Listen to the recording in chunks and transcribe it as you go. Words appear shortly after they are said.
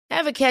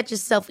Ever catch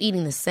yourself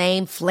eating the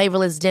same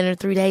flavorless dinner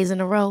 3 days in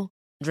a row?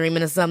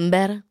 Dreaming of something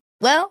better?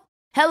 Well,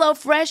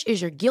 HelloFresh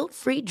is your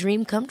guilt-free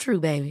dream come true,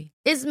 baby.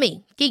 It's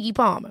me, Keke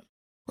Palmer.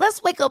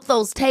 Let's wake up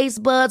those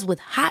taste buds with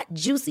hot,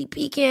 juicy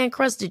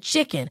pecan-crusted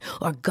chicken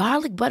or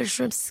garlic butter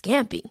shrimp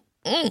scampi.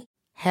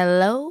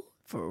 Hello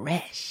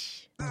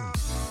Fresh.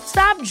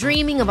 Stop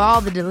dreaming of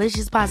all the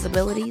delicious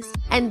possibilities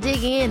and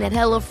dig in at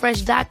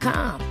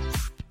HelloFresh.com.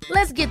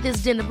 Let's get this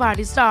dinner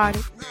party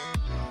started.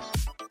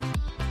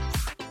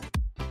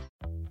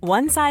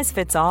 One size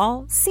fits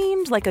all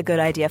seemed like a good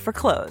idea for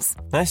clothes.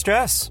 Nice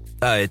dress.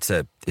 It's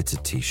a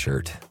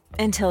t-shirt.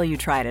 Until you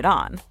tried it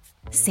on.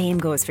 Same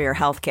goes for your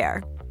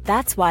healthcare.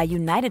 That's why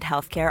United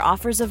Healthcare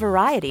offers a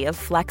variety of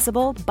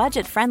flexible,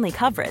 budget-friendly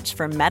coverage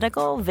for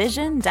medical,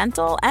 vision,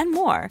 dental, and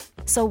more.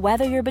 So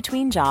whether you're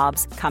between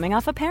jobs, coming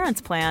off a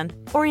parent's plan,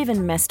 or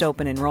even missed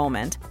open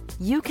enrollment,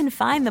 you can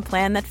find the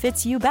plan that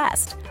fits you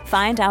best.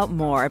 Find out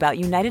more about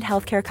United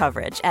Healthcare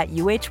coverage at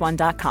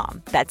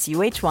uh1.com. That's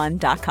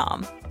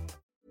uh1.com.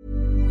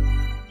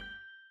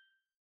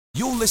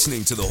 You're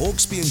listening to the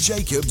Hawksby and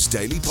Jacobs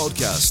Daily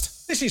Podcast.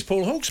 This is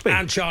Paul Hawksby.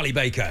 And Charlie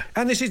Baker.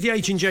 And this is the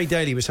H&J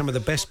Daily with some of the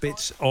best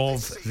bits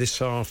of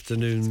this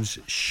afternoon's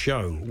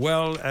show.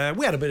 Well,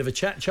 we had a bit of a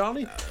chat,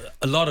 Charlie.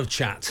 A lot of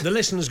chat. The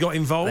listeners got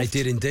involved. They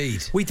did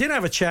indeed. We did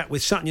have a chat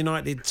with Sutton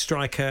United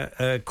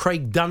striker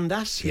Craig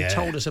Dundas. He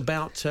told us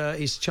about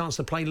his chance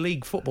to play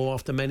league football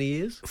after many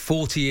years.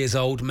 40 years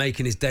old,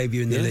 making his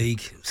debut in the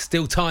league.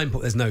 Still time,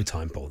 Paul. There's no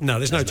time, Paul. No,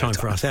 there's no time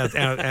for us.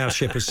 Our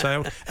ship has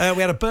sailed.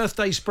 We had a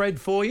birthday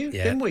spread for you,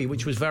 didn't we?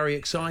 Which was very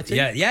exciting.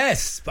 Yeah,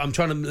 yes. I'm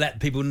trying to let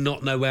people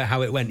not know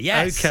how it went.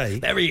 Yes. Okay.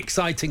 Very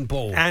exciting,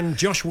 Paul. And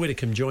Josh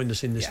Widdicombe joined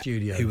us in the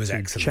studio. Who was to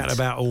excellent. Chat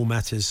about all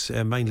matters,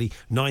 mainly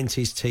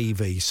 90s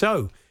TV.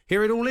 So,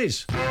 here it all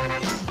is. Good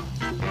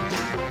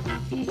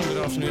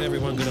afternoon,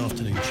 everyone. Good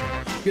afternoon,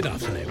 Sean. Good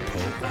afternoon,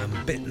 Paul. I'm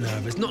a bit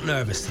nervous. Not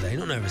nervous today.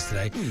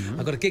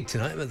 I've got a gig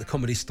tonight at the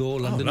Comedy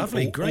Store, London.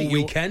 Lovely, great. All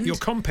weekend. You're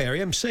compere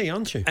MC,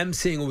 aren't you?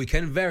 MCing all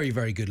weekend. Very,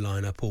 very good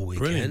lineup all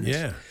weekend. Brilliant,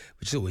 yeah.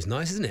 Which is always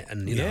nice, isn't it?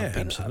 And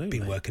I've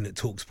been working at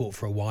TalkSport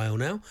for a while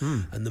now,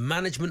 and the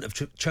management have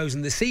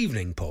chosen this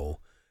evening, Paul,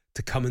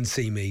 to come and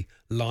see me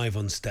live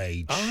on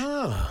stage.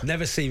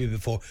 Never seen me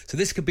before, so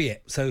this could be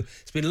it. So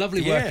it's been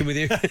lovely working with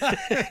you.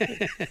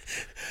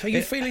 Are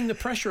you feeling the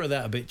pressure of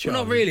that a bit, Charlie?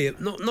 Well, not really.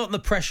 Not the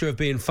pressure of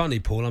being funny,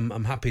 Paul.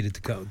 I'm happy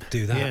to go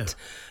do that.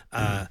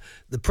 Yeah.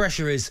 The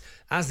pressure is,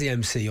 as the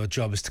MC, your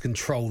job is to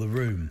control the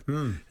room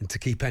and to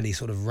keep any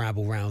sort of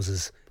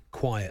rabble-rousers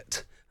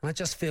quiet. And I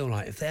just feel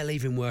like if they're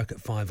leaving work at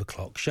 5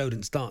 o'clock, show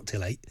didn't start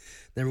till 8,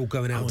 they're all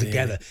going out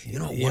together. You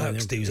know what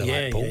works dues are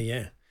like, Paul?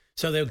 Yeah.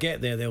 So they'll get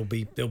there. They'll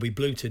be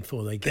bluted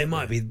before they get there. They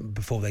might be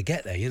before they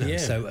get there, you know. Yeah.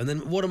 So, and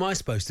then what am I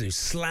supposed to do?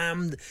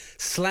 Slam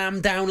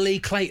down Lee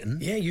Clayton?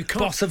 Yeah, you can't.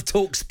 Boss of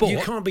TalkSport. You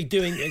can't be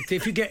doing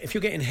if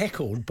you're getting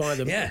heckled by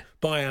them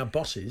by our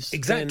bosses.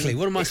 Exactly.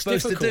 What am I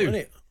supposed to do? Isn't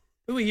it?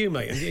 Who are you,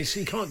 mate?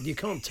 You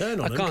can't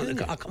turn on them.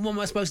 What am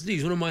I supposed to do?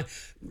 It's one of my,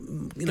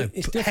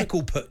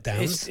 heckle put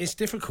downs. It's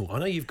difficult. I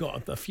know you've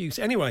got a few.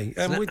 Anyway,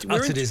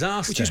 utter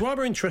disaster. Which is why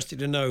we're interested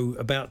to know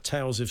about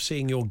tales of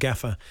seeing your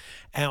gaffer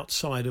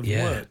outside of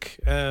work.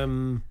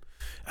 And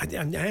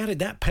how did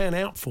that pan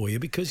out for you?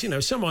 Because,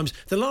 sometimes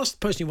the last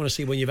person you want to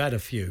see when you've had a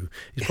few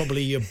is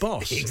probably your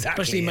boss. Exactly,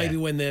 especially maybe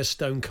when they're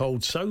stone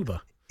cold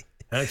sober.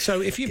 So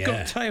if you've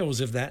got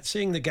tales of that,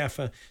 seeing the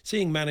gaffer,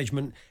 seeing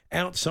management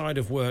outside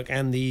of work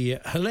and the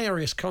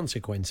hilarious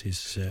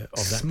consequences of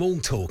that. Small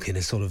talk in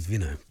a sort of,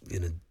 in a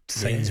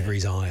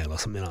Sainsbury's aisle or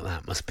something like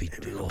that must be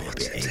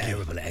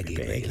terrible eggy.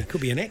 It could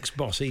be an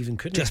ex-boss even,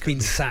 couldn't just it? been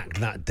sacked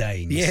that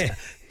day.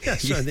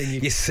 So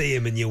then you see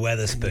him in your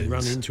Wetherspoons.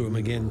 Run into him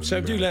again.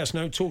 So do let us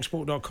know.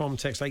 Talksport.com,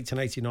 text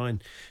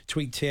 81089,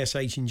 tweet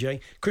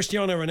TSH&J.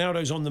 Cristiano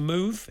Ronaldo's on the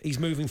move. He's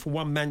moving from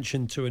one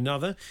mansion to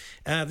another.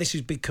 This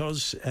is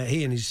because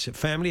he and his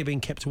family have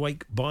been kept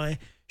awake by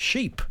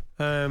sheep.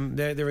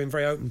 They're in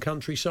very open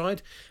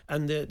countryside,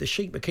 and the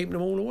sheep are keeping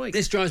them all awake.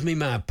 This drives me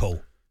mad,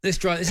 Paul. This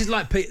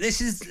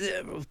is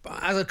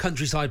as a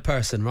countryside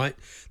person, right?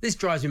 This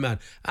drives me mad.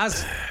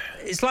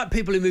 It's like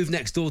people who move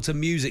next door to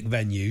music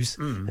venues,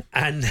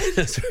 and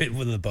sorry,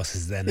 one of the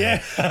bosses there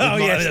now.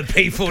 Yeah, the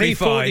P45.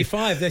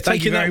 P45. They're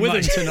taking that with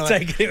them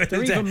tonight.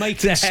 They're even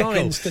making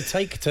signs to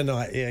take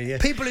tonight. Yeah.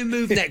 People who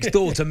move next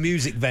door to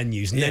music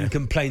venues and then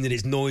complain that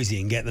it's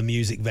noisy and get the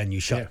music venue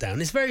shut down.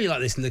 It's very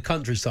like this in the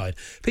countryside.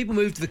 People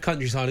move to the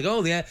countryside and go,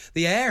 "Oh,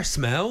 the air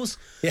smells."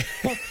 Yeah.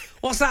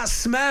 What's that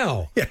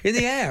smell in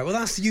the air?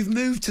 Well, you've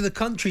moved to the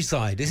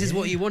countryside. This is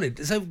what you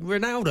wanted. So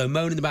Ronaldo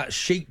moaning about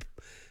sheep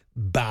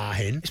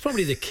barring. It's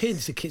probably the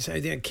kids. The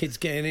kids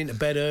getting into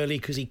bed early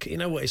because you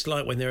know what it's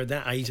like when they're at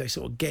that age. They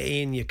sort of get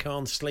in, you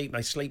can't sleep.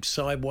 They sleep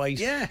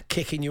sideways.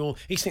 Kicking your.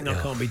 He's thinking,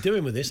 I can't be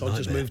doing with this. I'll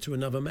just move to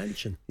another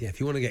mansion. Yeah, if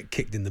you want to get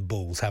kicked in the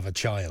balls, have a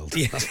child.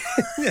 Yeah,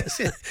 that's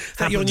it.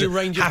 That on your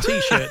range of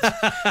t-shirts.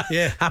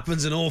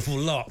 Happens an awful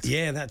lot.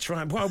 Yeah, that's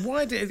right. Well,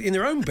 why in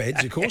their own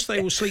beds? Of course,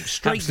 they will sleep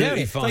straight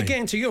down. Fine. They get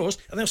into yours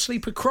and they'll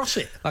sleep across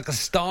it like a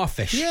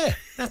starfish. Yeah,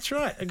 that's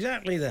right.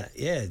 Exactly that.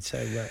 Yeah. So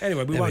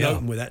anyway, we won't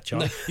open with that,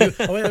 Charlie.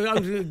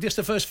 Just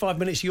the first 5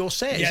 minutes of your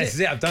set. Yes, is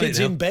it? I've done Kids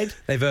it now. in bed.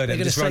 They've heard it. They're going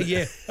to Just say, run it.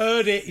 yeah,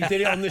 heard it. You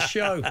did it on the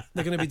show.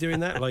 They're going to be doing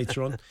that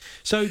later on.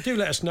 So do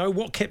let us know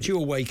what kept you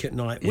awake at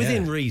night,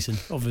 within reason,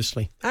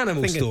 obviously.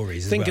 Animal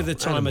stories as Think well. of the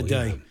time of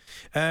Animal, day. you know.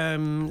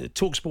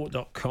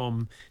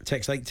 Talksport.com,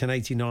 text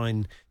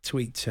 81089,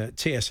 tweet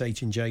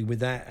TSH&J with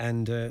that,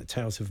 and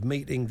tales of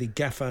meeting the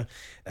gaffer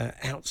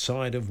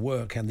outside of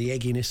work and the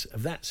egginess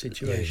of that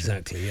situation. Yeah,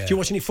 exactly, yeah. Did you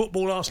watch any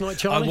football last night,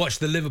 Charlie? I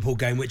watched the Liverpool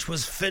game, which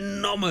was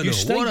phenomenal. You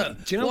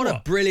stayed- do you know what a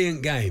what?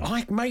 brilliant game.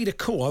 I made a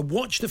call. I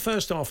watched the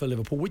first half of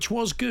Liverpool, which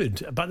was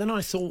good, but then I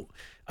saw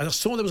there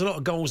was a lot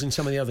of goals in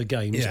some of the other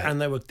games, and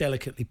they were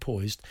delicately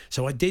poised.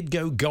 So I did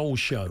go goal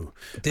show.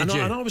 Did you?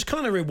 And I was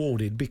kind of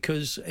rewarded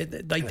because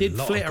they did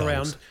lot flit of goals.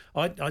 around.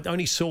 I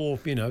only saw,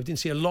 didn't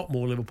see a lot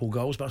more Liverpool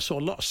goals, but I saw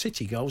a lot of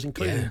City goals,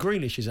 including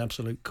Grealish's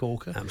absolute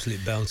corker. Absolute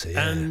belter,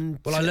 yeah. And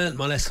well, I learnt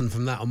my lesson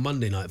from that on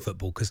Monday Night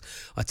Football because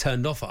I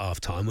turned off at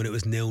half-time when it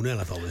was 0-0.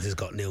 I thought, well, this has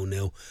got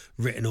 0-0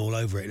 written all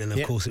over it. And then,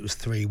 of course, it was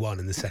 3-1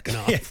 in the second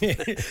half,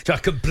 which I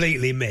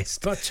completely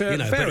missed. But, very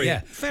very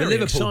the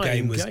Liverpool exciting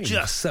game was game.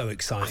 just so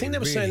exciting. I think they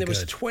were really saying there was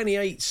good.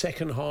 28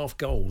 second-half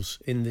goals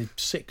in the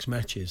 6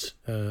 matches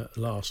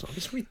last night.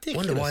 It's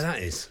ridiculous. Wonder why that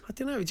is. I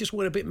don't know. It just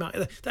went a bit.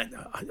 I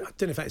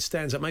don't know if that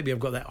stands up. Maybe I've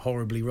got that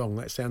horribly wrong.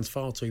 That sounds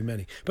far too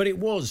many. But it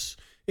was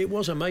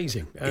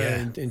amazing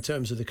in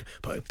terms of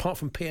but apart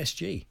from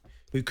PSG,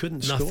 who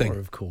couldn't score,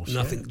 of course.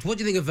 Nothing. What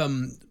do you think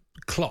of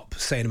Klopp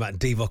saying about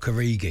Divock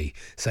Origi,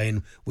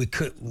 saying we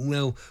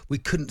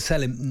couldn't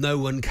sell him. No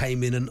one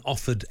came in and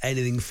offered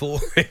anything for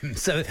him.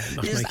 So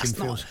that's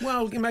not.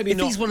 Well, maybe if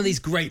not. he's one of these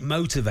great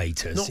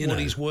motivators, Not what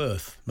he's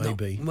worth.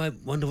 Maybe. I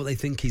wonder what they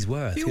think he's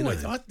worth. He's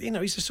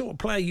the sort of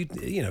player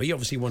he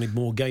obviously wanted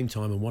more game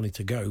time and wanted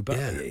to go. But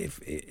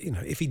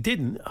if he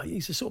didn't,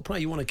 he's the sort of player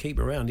you want to keep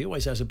around. He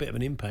always has a bit of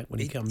an impact when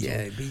he comes on.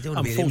 But you don't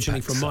want to be an Unfortunately,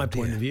 impact from my sub,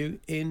 point of view,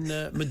 in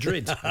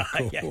Madrid,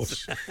 of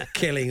course,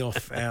 killing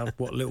off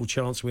what little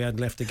chance we had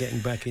left of getting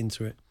back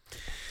into it.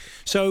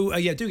 So,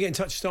 do get in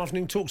touch this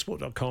afternoon.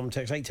 Talksport.com,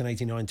 text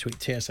 81089,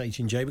 tweet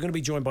TSH&J. We're going to be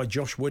joined by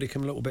Josh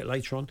Widdicombe a little bit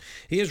later on.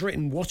 He has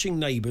written Watching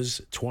Neighbours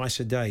Twice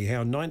a Day,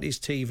 How 90s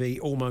TV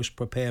Almost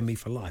Prepared Me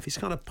for Life. It's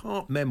kind of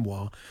part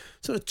memoir,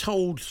 sort of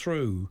told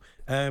through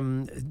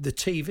the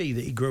TV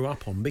that he grew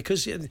up on.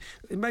 Because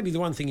maybe the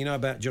one thing you know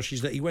about Josh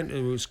is that he went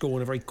to school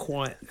in a very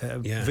quiet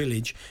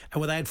village, and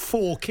where they had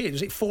 4 kids.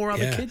 Was it 4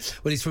 other kids?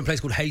 Well, he's from a place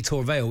called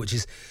Haytor Vale, which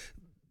is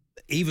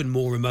even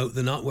more remote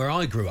than where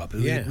I grew up.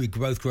 We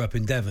both grew up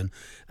in Devon,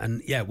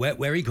 and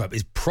where he grew up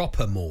is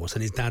proper moors,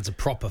 and his dad's a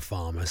proper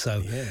farmer,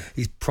 so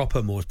he's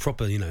proper moors,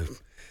 proper,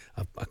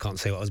 I can't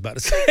say what I was about to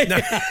say. No.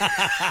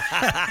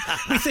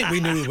 We think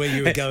we knew where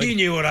you were going. You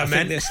knew what I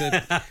meant. Think there's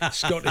a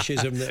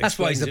Scottishism That's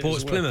why he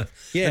supports Plymouth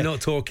and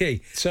not Torquay.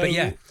 So,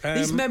 but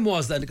these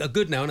memoirs that are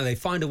good now, and they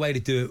find a way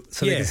to do it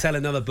so they can sell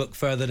another book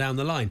further down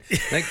the line.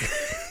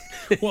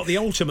 What, the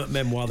ultimate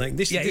memoir then?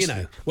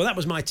 Well, that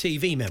was my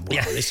TV memoir.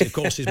 Yeah. This, of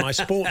course, is my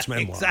sports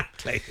memoir.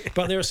 Exactly.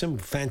 But there are some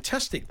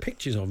fantastic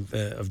pictures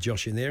of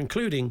Josh in there,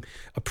 including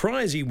a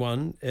prize he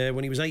won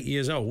when he was 8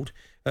 years old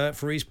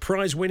for his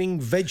prize-winning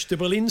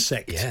vegetable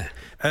insect. Yeah.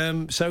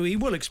 So he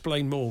will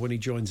explain more when he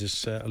joins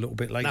us a little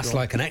bit later. That's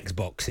like an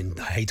Xbox in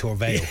Haytor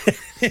Vale.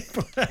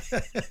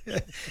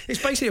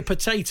 It's basically a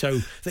potato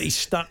that he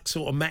stuck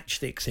sort of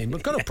matchsticks in,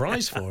 but got a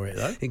prize for it,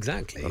 though.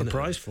 Exactly. Got a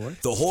prize for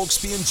it. The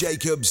Hawksby and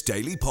Jacobs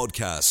Daily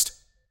Podcast.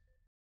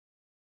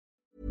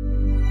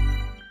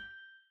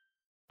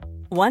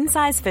 One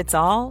size fits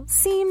all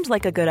seemed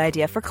like a good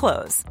idea for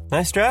clothes.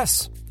 Nice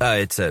dress.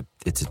 It's a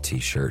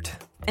t-shirt.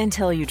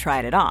 Until you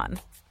tried it on.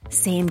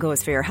 Same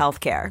goes for your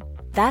healthcare.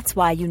 That's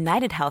why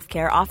United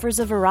Healthcare offers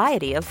a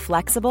variety of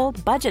flexible,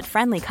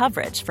 budget-friendly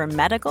coverage for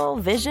medical,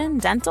 vision,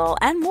 dental,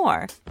 and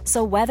more.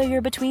 So whether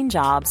you're between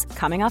jobs,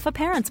 coming off a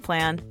parent's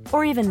plan,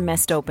 or even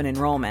missed open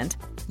enrollment,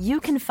 you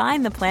can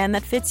find the plan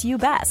that fits you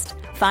best.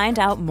 Find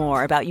out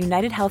more about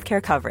United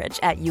Healthcare coverage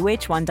at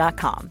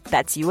uh1.com.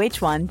 That's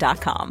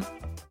uh1.com.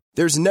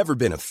 There's never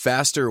been a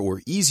faster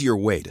or easier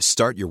way to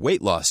start your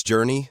weight loss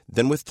journey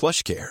than with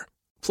PlushCare.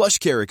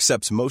 PlushCare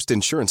accepts most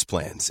insurance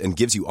plans and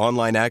gives you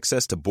online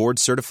access to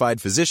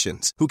board-certified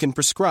physicians who can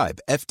prescribe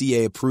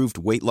FDA-approved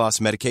weight loss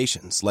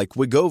medications like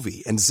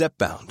Wegovy and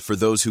Zepbound for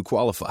those who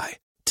qualify.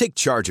 Take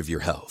charge of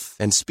your health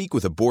and speak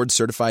with a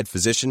board-certified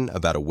physician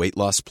about a weight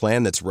loss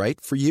plan that's right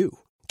for you.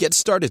 Get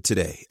started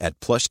today at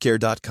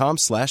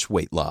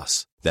plushcare.com/weight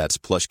loss. That's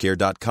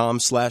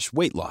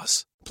plushcare.com/weight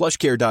loss.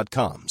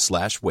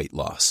 plushcare.com/weight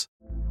loss.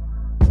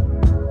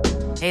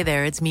 Hey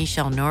there, it's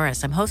Michelle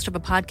Norris. I'm host of a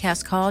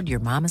podcast called Your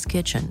Mama's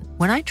Kitchen.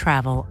 When I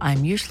travel,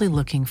 I'm usually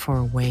looking for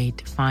a way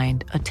to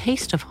find a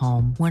taste of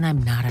home when I'm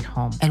not at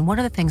home. And one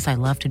of the things I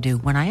love to do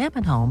when I am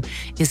at home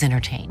is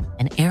entertain.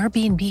 And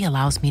Airbnb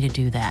allows me to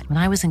do that. When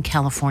I was in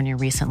California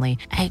recently,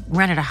 I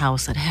rented a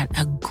house that had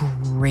a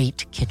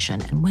great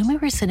kitchen. And when we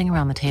were sitting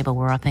around the table,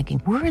 we're all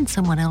thinking, we're in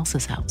someone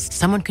else's house.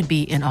 Someone could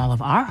be in all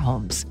of our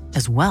homes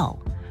as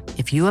well.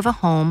 If you have a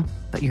home,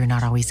 but you're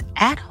not always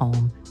at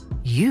home,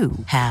 you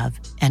have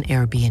an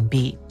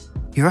Airbnb.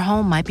 Your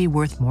home might be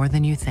worth more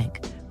than you think.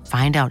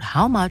 Find out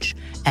how much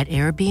at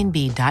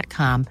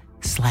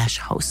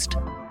airbnb.com/host.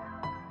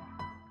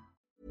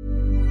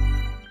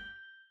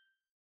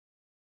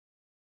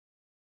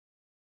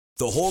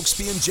 The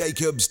Hawksby and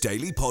Jacobs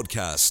Daily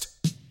Podcast.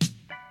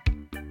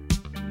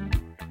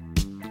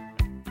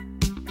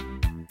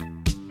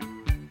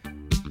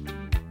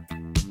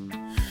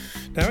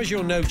 Now, as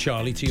you'll know,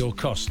 Charlie, to your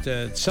cost,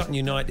 Sutton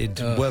United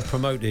were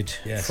promoted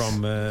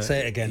from Say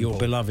it again, your Paul.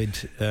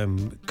 beloved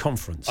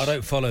conference. I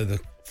don't follow the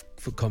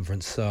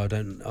conference, so I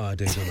don't. Oh, I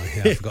do, don't I?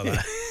 Yeah, I forgot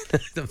that.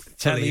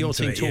 Sadly, your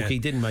team, Torquay, Torquay,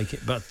 didn't make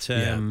it, but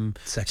second.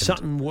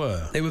 Sutton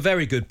were. They were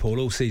very good, Paul,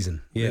 all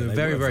season. Yeah, they were they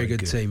very, were very very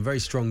good good. team, very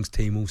strong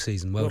team all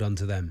season. Well done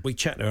to them. We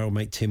chatted to our old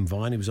mate Tim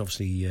Vine. He was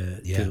obviously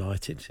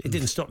delighted. It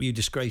didn't stop you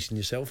disgracing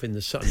yourself in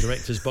the Sutton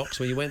director's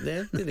box when you went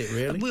there, did it?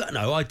 Really?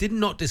 No, I did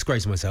not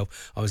disgrace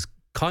myself. I was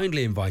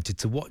kindly invited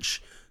to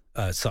watch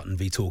Sutton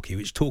v Torquay,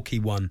 which Torquay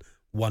won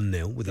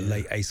 1-0 with a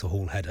late Asa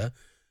Hall header,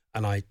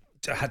 and I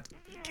had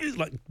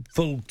like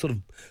full sort of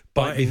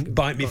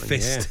bite me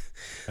fist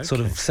sort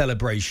of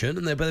celebration,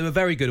 and they were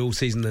very good all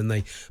season, and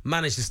they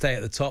managed to stay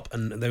at the top,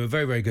 and they were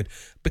very, very good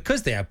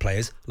because they had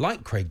players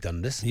like Craig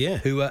Dundas,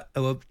 who were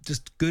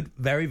just good,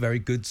 very, very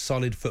good,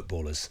 solid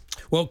footballers.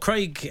 Well,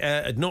 Craig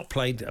had not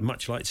played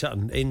much like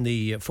Sutton in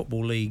the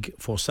Football League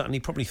for Sutton. He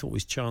probably thought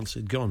his chance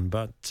had gone,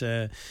 but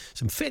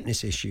some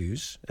fitness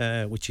issues,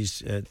 which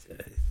is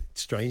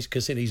strange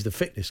because he's the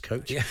fitness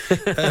coach,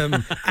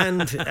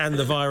 and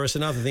the virus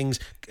and other things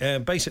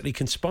basically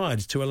conspired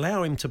to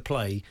allow him to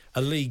play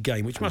a league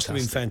game, which must have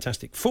been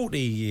fantastic. 40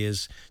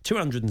 years,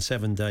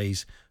 207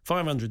 days,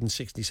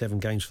 567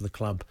 games for the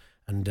club,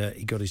 and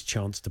he got his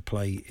chance to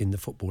play in the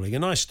Football League. A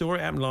nice story.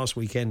 It happened last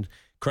weekend.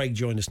 Craig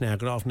joined us now.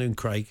 Good afternoon,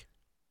 Craig.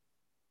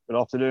 Good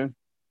afternoon.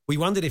 We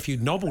wondered if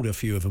you'd nobbled a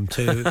few of them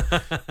to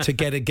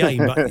get a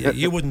game, but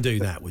you wouldn't do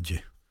that, would you?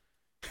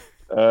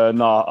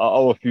 No, I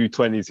owe a few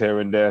 20s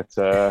here and there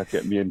to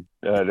get me in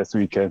this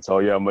weekend. So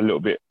yeah, I'm a little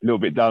bit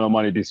down on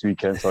money this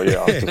weekend. So yeah,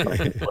 I was just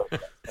making it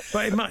work.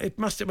 But it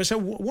must have. So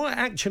what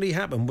actually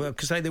happened? Well,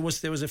 because there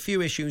was a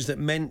few issues that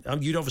meant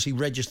you'd obviously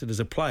registered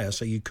as a player,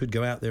 so you could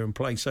go out there and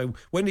play. So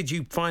when did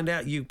you find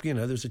out you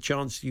know there was a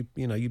chance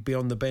you'd be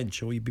on the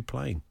bench or you'd be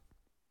playing?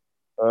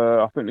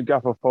 I think the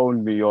gaffer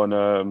phoned me on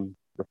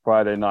the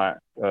Friday night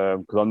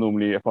because I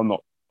normally, if I'm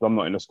not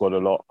in the squad a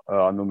lot,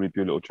 I normally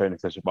do a little training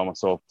session by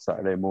myself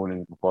Saturday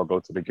morning before I go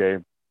to the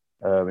game.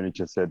 And he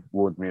just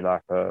warned me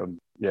like,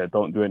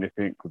 don't do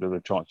anything because there's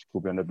a chance you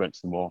could be on the bench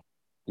some more.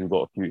 We've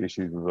got a few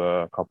issues with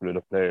a couple of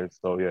the players.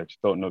 So yeah,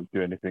 just don't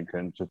do anything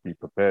and just be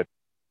prepared.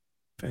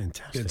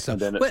 Fantastic. Good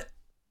stuff.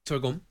 Sorry,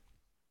 go on.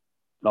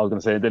 I was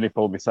going to say, and then he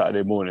phoned me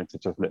Saturday morning to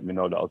just let me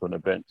know that I was on the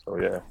bench. So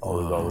yeah, I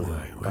was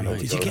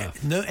Did you get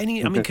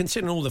any? I mean,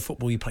 considering all the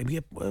football you played, were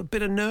you a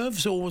bit of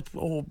nerves or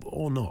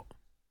not?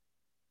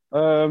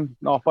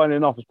 No, funny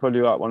enough, it's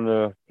probably like one of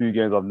the few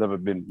games I've never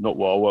been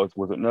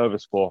wasn't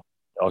nervous for.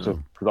 I was just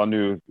because I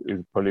knew it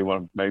was probably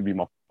maybe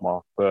my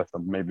first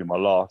and maybe my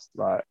last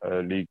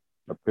league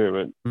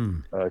appearance,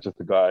 just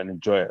to go out and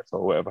enjoy it. So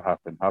whatever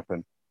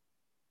happened.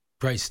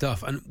 Great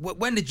stuff. And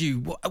when did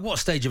you? At what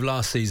stage of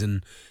last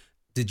season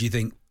did you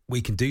think we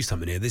can do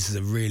something here? This is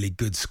a really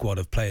good squad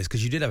of players,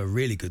 because you did have a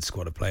really good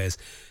squad of players,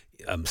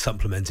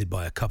 supplemented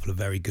by a couple of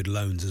very good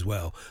loans as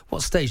well.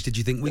 What stage did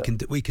you think we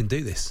can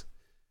do this?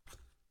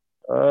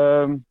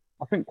 I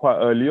think quite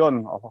early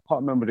on. I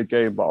can't remember the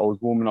game, but I was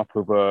warming up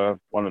with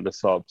one of the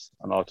subs,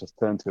 and I just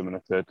turned to him and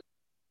I said,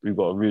 "We've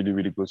got a really,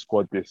 really good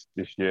squad this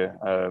year.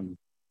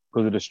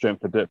 Because of the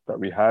strength of depth that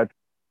we had,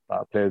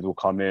 players will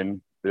come in.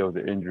 If there was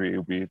an injury, it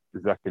will be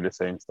exactly the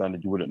same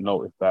standard. You wouldn't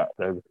notice that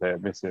there's a player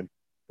missing."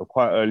 So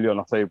quite early on,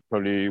 I say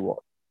probably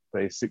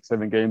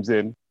 6-7 games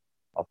in,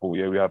 I thought,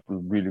 we have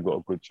really got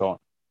a good chance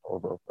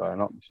of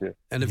going up this year.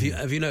 And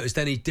have you noticed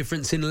any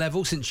difference in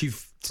level since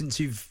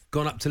you've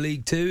gone up to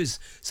League Two? As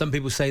some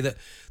people say that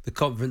the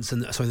conference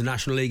and the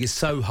National League is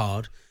so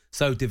hard,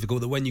 so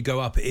difficult that when you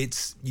go up,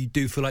 you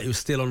do feel like you're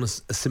still on a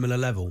similar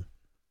level.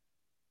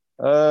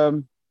 I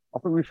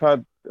think we've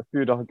had a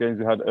few of the games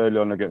we had early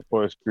on against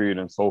Forest Green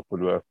and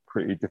Salford were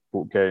pretty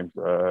difficult games.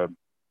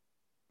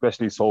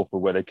 Especially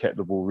Salford, where they kept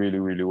the ball really,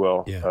 really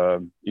well. Yeah.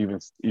 Even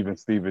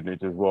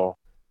Stevenage as well,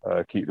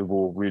 keep the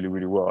ball really,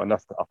 really well. And I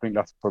think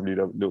that's probably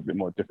a little bit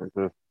more different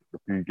to the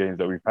few games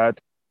that we've had.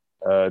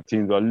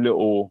 Teams are a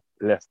little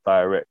less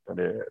direct and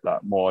they're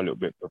more a little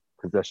bit of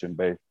possession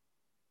based.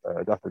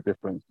 That's the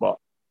difference. But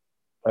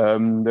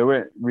there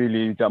weren't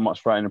really that much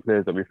frightening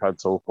players that we've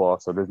had so far.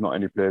 So there's not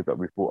any players that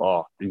we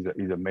thought, he's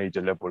a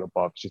major level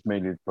above. It's just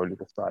mainly probably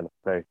the style of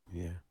play.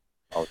 Yeah,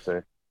 I would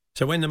say.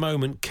 So when the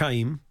moment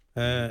came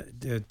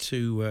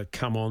to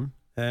come on,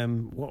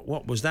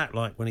 what was that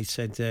like when he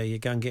said, "You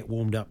go and get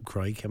warmed up,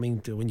 Craig"? I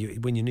mean, when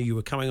you knew you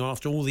were coming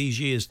after all these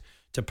years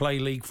to play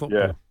league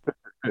football.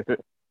 Yeah.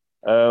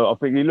 I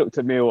think he looked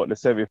at me at the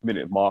 70th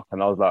minute mark,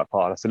 and I was like,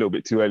 that's a little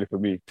bit too early for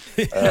me.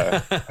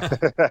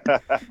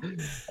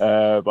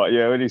 But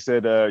yeah, when he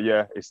said,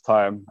 it's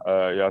time,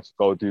 just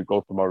go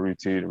for my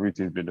routine. The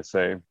routine's been the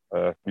same.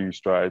 A few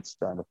strides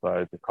down the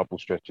side, a couple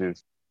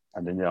stretches,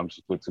 and then I'm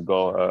just good to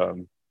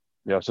go.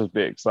 yeah, I was just a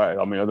bit excited.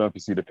 I mean, I don't know if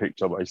you see the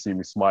picture, but you see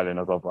me smiling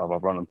as I've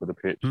run onto the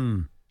pitch.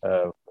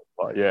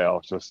 But yeah, I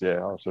was just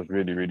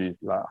really, really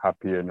like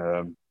happy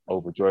and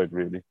overjoyed,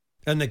 really.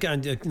 And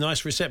a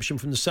nice reception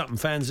from the Sutton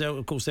fans.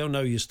 Of course, they'll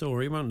know your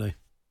story, won't they?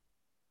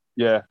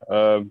 Yeah,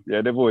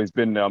 they've always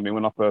been there. I mean,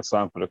 when I first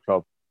signed for the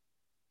club,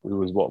 we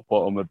was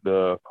bottom of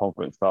the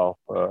Conference South.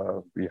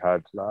 We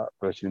had like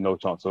virtually no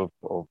chance of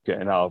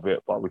getting out of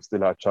it, but we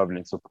still had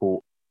travelling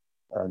support,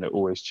 and they're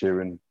always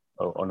cheering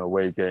on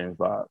away games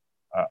like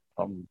at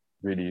some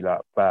really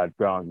like bad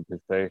grounds, you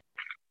could say.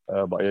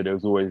 But yeah, they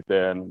was always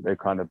there, and they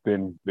kind of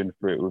been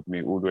through it with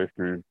me all the way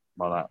through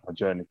my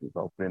journey since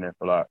I've been there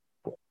for like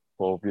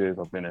 12 years.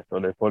 I've been there, so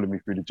they followed me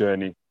through the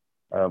journey,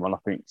 and I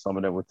think some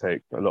of them would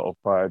take a lot of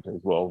pride as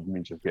well of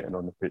me just getting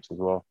on the pitch as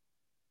well.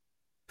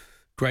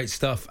 Great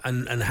stuff.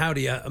 And how do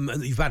you?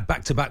 You've had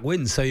back-to-back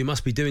wins, so you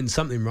must be doing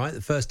something right.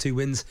 The first 2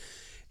 wins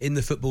in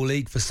the Football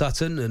League for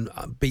Sutton, and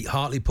beat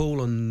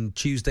Hartlepool on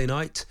Tuesday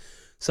night.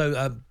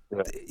 So,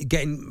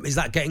 is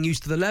that getting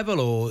used to the level,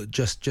 or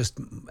just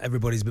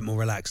everybody's a bit more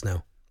relaxed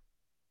now?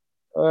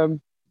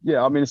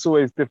 Yeah, I mean, it's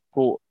always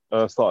difficult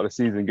start of the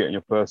season getting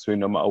your first win,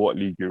 no matter what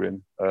league you're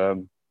in.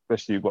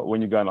 Especially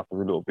when you're going up, it's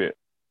a little bit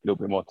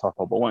more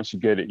tougher. But once you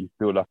get it, you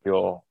feel like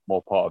you're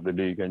more part of the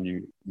league, and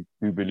you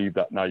do believe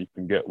that now you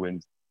can get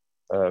wins.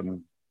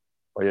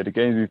 But yeah, the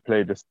games we've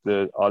played,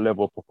 our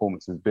level of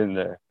performance has been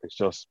there. It's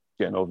just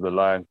getting over the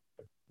line.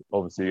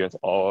 Obviously, against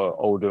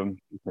Oldham,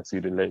 you can see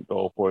the late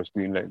goal, Forest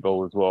Green late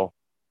goal as well.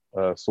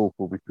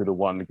 Salford, we could have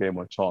won the game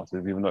on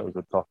chances, even though it was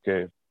a tough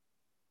game.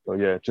 So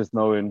yeah, just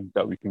knowing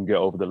that we can get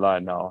over the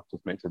line now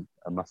just makes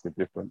a massive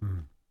difference.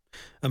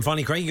 And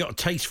finally, Craig, you got a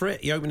taste for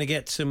it? You're hoping to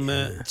get some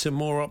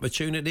more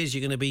opportunities?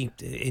 You're going to be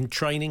in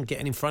training,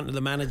 getting in front of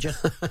the manager?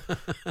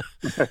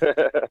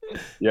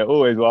 Yeah,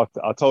 always. Well,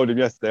 I told him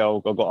yesterday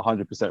I've got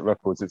 100%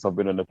 record since I've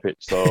been on the pitch.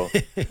 So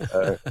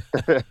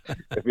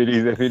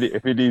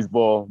if he needs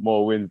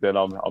more wins, then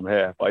I'm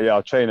here. But yeah,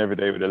 I'll train every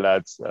day with the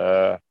lads.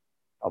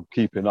 I'm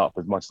keeping up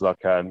as much as I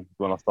can.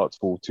 When I start to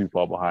fall too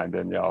far behind,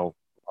 then yeah,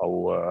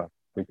 I'll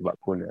think about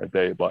calling it a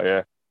day. But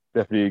yeah,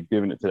 definitely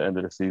giving it to the end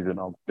of the season.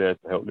 I'm there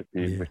to help the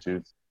team, which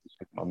is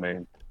my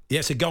main. Yeah,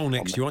 it's a goal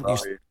next.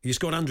 You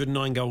scored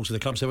 109 goals for the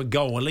club, so a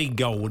league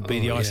goal would be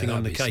the icing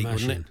on the cake,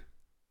 wouldn't it?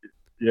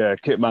 Yeah,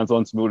 Kitman's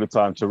on to me all the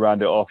time to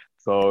round it off.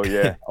 So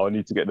yeah, I'll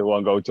need to get the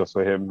 1 goal just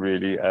for him,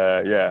 really.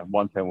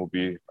 110 will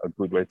be a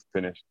good way to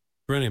finish.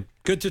 Brilliant.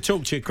 Good to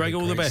talk to you, Craig.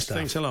 All the best. Stuff.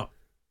 Thanks a lot.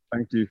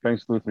 Thank you.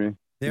 Thanks for listening.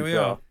 There we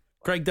are.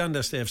 Craig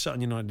Dundas there of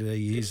Sutton United.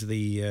 He's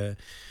the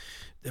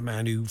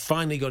man who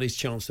finally got his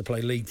chance to play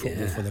league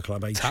football for the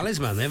club.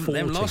 Talisman, they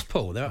haven't lost,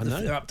 Paul. They're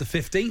up to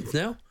 15th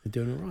now.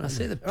 They're doing all right. That's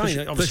it.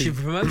 They're pushing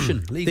for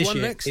promotion. League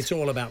One next. It's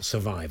all about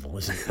survival,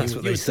 isn't it? That's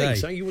what they say.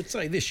 So you would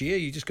say this year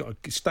you just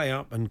got to stay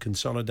up and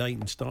consolidate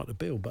and start to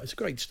build. But it's a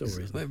great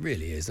story, isn't it? It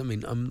really is. I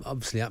mean, I'm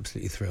obviously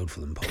absolutely thrilled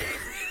for them, Paul.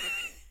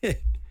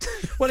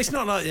 Well, it's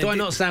not like... Do I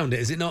not sound it?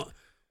 Is it not...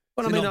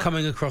 Well, not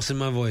coming across in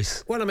my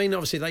voice. Well, I mean,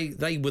 obviously,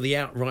 they were the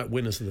outright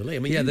winners of the league. I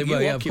mean, they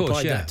were,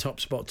 occupied that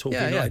top spot,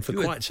 Torquay United, for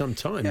quite some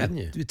time, didn't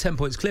you? You were 10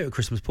 points clear at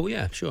Christmas, Paul.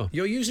 Yeah, sure.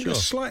 You're using a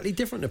slightly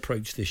different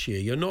approach this year.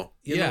 You're not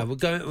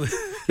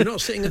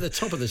sitting at the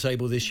top of the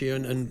table this year.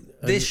 And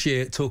this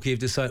year, Torquay have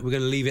decided we're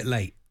going to leave it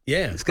late.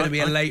 Yeah, it's going to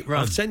be a late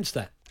run. I've sensed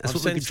that. That's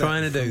what we've been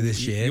trying to do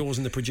this year. Yours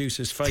and the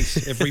producer's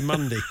face every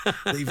Monday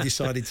that you've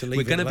decided to leave.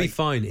 We're going to be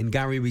fine. In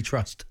Gary we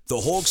trust. The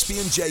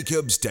Hawksbee and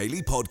Jacobs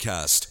Daily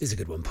Podcast. Here's a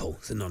good one, Paul.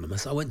 It's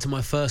anonymous. I went to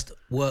my first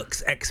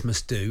works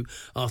Xmas do.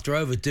 After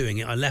overdoing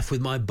it, I left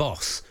with my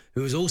boss,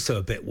 who was also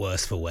a bit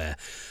worse for wear.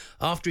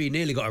 After he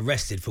nearly got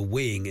arrested for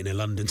weeing in a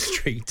London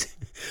street,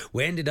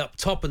 we ended up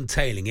top and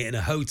tailing it in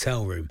a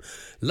hotel room.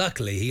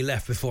 Luckily, he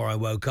left before I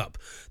woke up.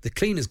 The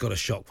cleaners got a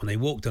shock when they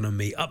walked on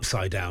me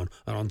upside down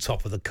and on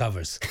top of the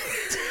covers.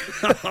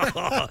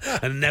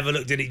 And never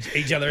looked at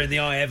each other in the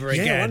eye ever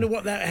again. Yeah, I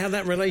wonder how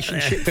that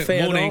relationship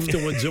fared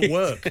afterwards at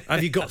work.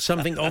 Have you got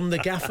something on the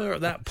gaffer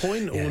at that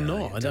point or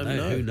not? I don't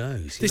know. Who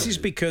knows? This is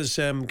because,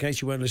 in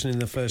case you weren't listening in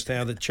the first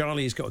hour, that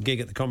Charlie has got a gig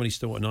at the Comedy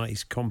Store tonight.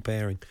 He's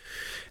comparing.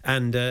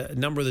 And a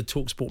number of the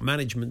TalkSport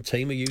management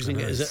team are using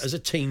it as a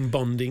team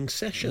bonding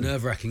session.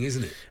 Nerve-wracking,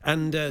 isn't it?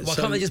 And why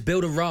can't they just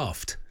build a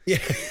raft? Yeah,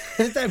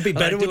 that'd be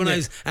better. Like one of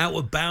those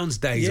Outward Bounds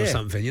days or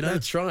something, you know?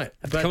 That's right.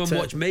 Come and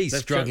watch me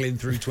struggling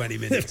through 20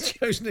 minutes. They've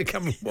chosen to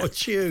come and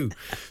watch you.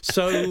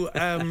 So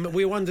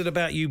we wondered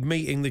about you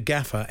meeting the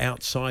gaffer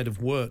outside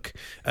of work.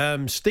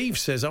 Steve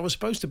says, I was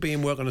supposed to be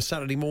in work on a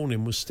Saturday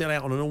morning, was still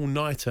out on an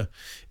all-nighter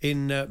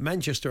in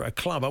Manchester at a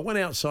club. I went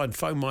outside,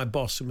 phoned my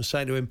boss and was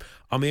saying to him,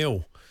 I'm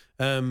ill.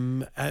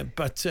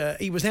 But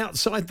he was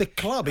outside the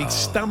club. He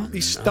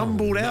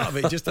stumbled out of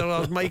it just as I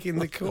was making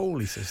the call.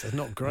 He says, that's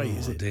not great,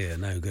 is it? Oh, dear,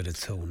 no good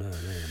at all. No.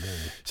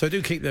 So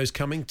do keep those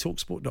coming.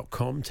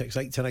 Talksport.com, text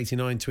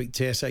 81089, tweet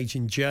TSH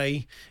and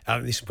J.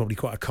 This is probably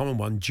quite a common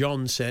one.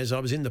 John says, I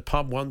was in the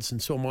pub once and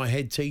saw my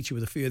head teacher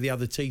with a few of the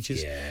other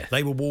teachers. Yeah.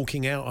 They were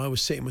walking out. I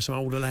was sitting with some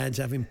older lads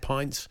having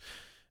pints.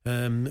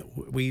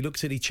 We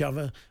looked at each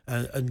other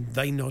and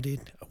they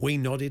nodded. We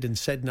nodded and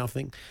said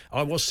nothing.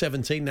 I was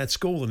 17, had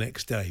school the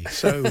next day.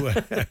 So,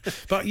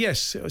 but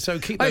yes, so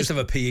keep I used to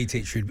have a PE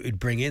teacher who'd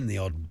bring in the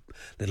odd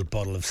little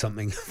bottle of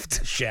something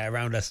to share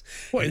around us.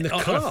 What, in the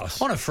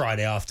class? On a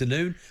Friday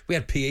afternoon. We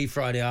had PE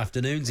Friday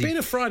afternoons. Being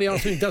a Friday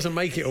afternoon doesn't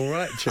make it all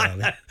right,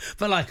 Charlie.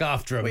 But like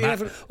after a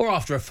match, or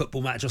after a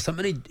football match or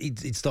something,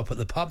 he'd stop at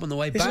the pub on the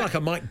way back. It's like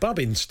a Mike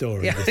Bubbins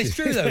story. Yeah, it's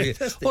true though.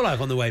 Or like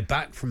on the way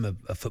back from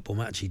a football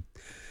match, he'd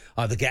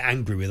either get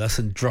angry with us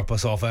and drop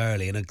us off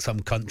early in some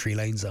country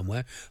lane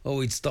somewhere, or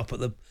we'd stop at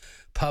the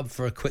pub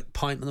for a quick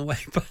pint on the way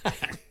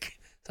back.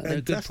 Is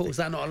that good, Paul? Is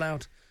that not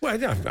allowed? Well,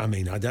 no, I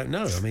mean, I don't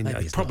know. I mean,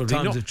 probably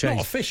times have changed.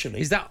 Not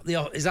officially. Is that on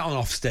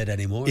Ofsted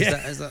anymore?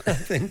 Yeah, is that... I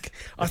think.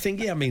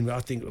 Yeah, I mean, I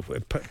think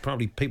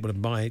probably people of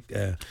my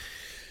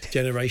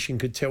generation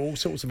could tell all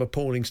sorts of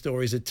appalling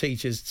stories of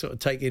teachers sort of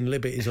taking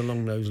liberties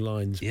along those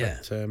lines. Yeah.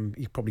 But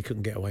you probably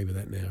couldn't get away with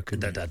that now,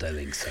 could you? I don't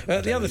think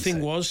so. The other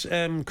thing was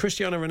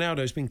Cristiano Ronaldo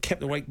has been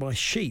kept awake by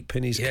sheep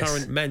in his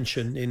current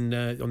mansion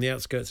on the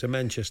outskirts of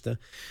Manchester.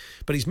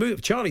 But he's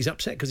moved. Charlie's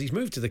upset because he's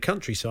moved to the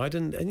countryside,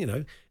 and you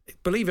know,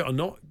 believe it or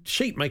not,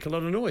 sheep make a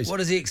lot of noise. What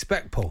does he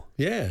expect, Paul?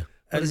 Yeah.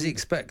 What does he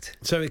expect?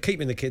 So they're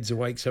keeping the kids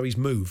awake, so he's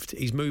moved.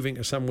 He's moving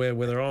to somewhere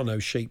where there are no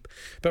sheep.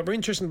 But we're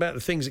interested about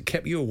the things that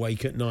kept you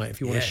awake at night. If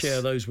you want to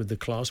share those with the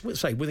class, we'll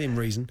say within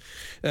reason.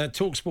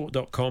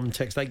 Talksport.com,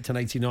 text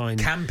 81089.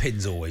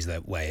 Camping's always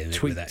that way, isn't it?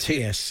 Tweet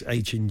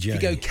TSH and J.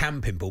 If you go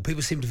camping, Paul,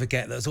 people seem to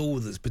forget that's all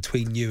that's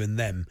between you and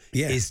them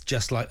is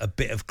just like a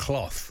bit of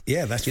cloth.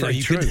 Yeah, that's very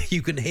true.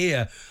 You can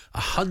hear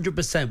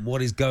 100%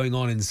 what is going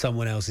on in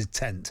someone else's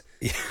tent.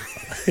 You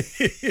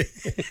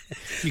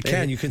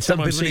can.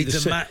 Some people need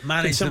to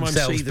manage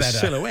themselves better.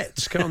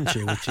 Silhouettes, can't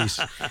you?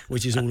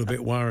 Which is all a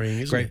bit worrying,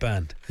 isn't Great it?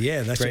 band.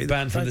 Yeah, that's great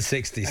band from the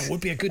 60s. That would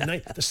be a good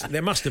name.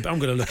 There must have. I'm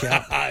going to look it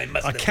up.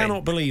 I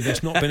cannot believe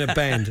there's not been a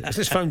band.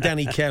 Let's phone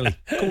Danny Kelly.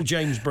 Call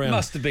James Brown.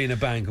 Must have been a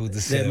band called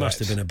the Silhouettes. There must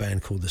have been a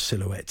band called the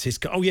Silhouettes.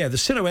 the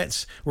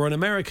Silhouettes were an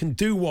American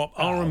doo-wop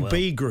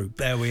R&B group.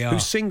 There we are.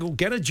 Whose single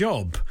 "Get a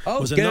Job"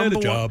 was a get number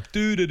a job. one.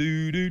 Do do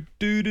do do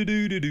do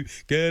do do do.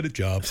 Get a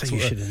job. So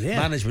you should have. Yeah.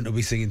 Management will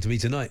be singing to me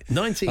tonight.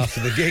 90 after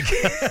the gig.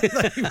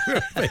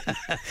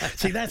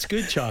 See, that's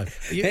good, Charlie.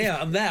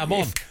 I'm there. I'm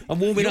on. I'm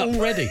warming up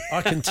already.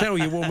 I can tell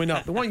you're warming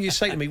up. The one you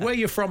say to me, "Where are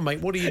you from, mate?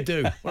 What do you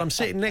do?" Well, I'm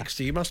sitting next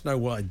to you. You must know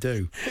what I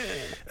do.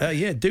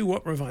 Do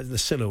what provides the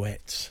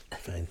Silhouettes.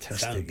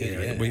 Fantastic.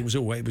 Good,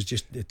 It was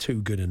just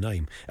too good a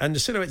name. And the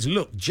Silhouettes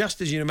look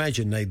just as you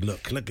imagine they'd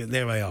look. Look,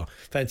 there they are.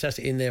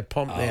 Fantastic in their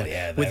pomp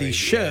with these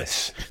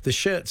shirts. Yes. The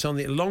shirts on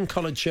the long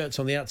collared shirts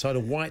on the outside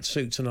of white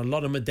suits and a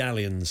lot of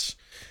medallions.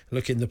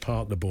 Looking the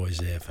part, the boys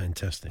there.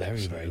 Fantastic.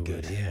 Very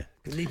good. Yeah.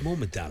 We need more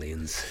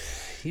medallions.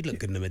 You'd look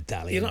good in a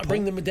medallion. You'd like to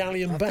bring the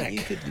medallion back?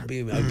 You could be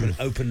an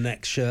open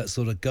neck shirt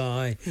sort of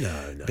guy.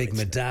 No. Big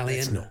medallion.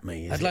 That's not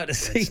me. I'd like to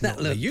see that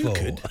look. You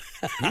could.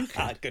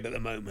 I could at the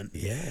moment.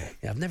 Yeah.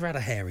 I've never had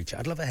a hairy chest.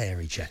 I'd love a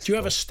hairy chest. Do you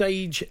have a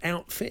stage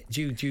outfit?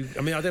 Do you?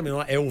 I mean, I don't mean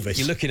like Elvis.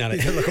 You're looking at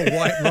it like a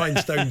white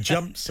rhinestone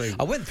jumpsuit.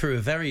 I went through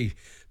a very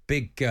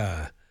big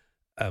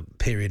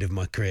period of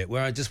my career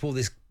where I just wore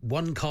this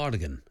one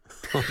cardigan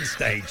on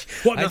stage.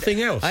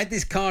 Nothing else? I had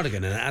this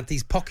cardigan and it had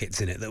these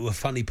pockets in it that were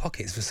funny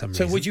pockets for some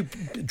reason. So would you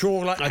draw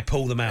like... I'd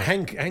pull them out.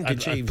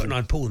 Handkerchiefs?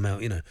 I'd pull them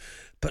out,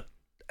 But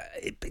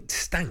it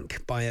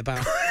stank by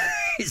about...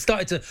 It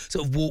started to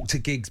sort of walk to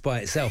gigs by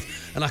itself,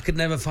 and I could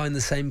never find the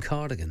same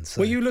cardigan.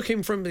 So. Were you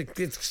looking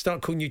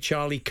start calling you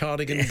Charlie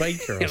Cardigan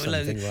Baker or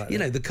something like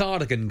that? The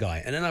cardigan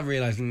guy. And then I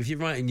realised, if you're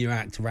writing your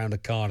act around a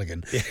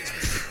cardigan,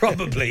 it's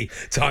probably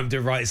time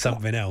to write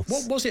something else.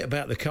 What was it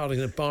about the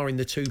cardigan barring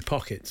the two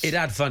pockets? It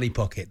had funny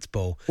pockets,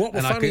 Paul. What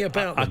was funny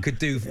about them? I could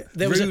do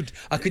rude jokes.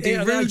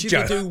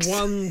 You could do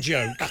one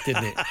joke,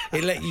 didn't it?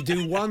 It let you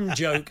do one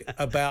joke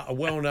about a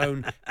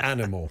well-known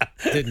animal,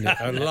 didn't it?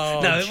 A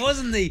large No, it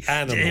wasn't the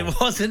animal. It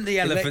wasn't the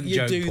elephant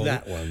joke. You do Paul.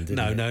 that one, didn't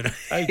no, it? No.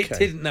 Okay. It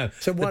didn't. No.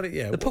 So what?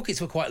 The pockets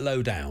were quite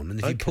low down, and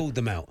if you pulled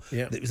them out,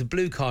 it was a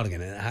blue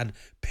cardigan and it had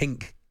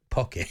pink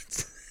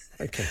pockets.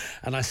 Okay.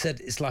 And I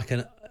said, it's like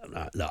an.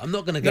 Look, I'm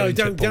not going to go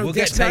into it, Paul. We'll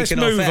let's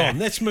move on.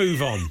 Let's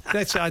move on.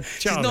 Charlie.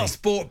 It's not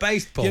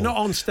sport-based, Paul. You're not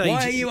on stage.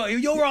 Why are you?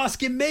 You're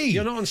asking me.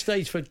 You're not on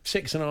stage for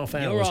 6.5 hours.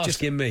 You're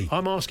asking me.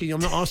 I'm asking.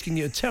 I'm not asking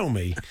you to tell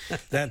me.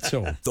 That's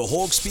all. The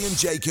Hawksbee and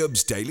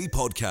Jacobs Daily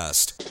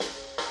Podcast.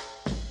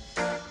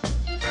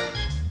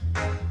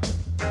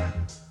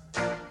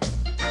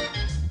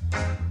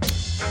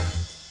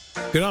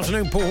 Good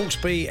afternoon, Paul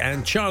Hawksbee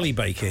and Charlie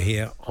Baker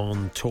here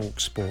on Talk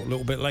Sport. A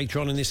little bit later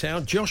on in this hour,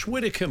 Josh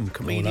Widdicombe,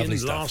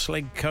 comedian, Last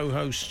Leg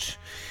co-host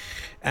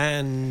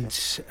and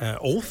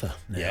author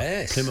now.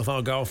 Yes. Plymouth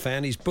Argyle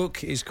fan. His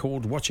book is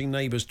called Watching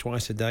Neighbours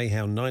Twice a Day,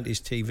 How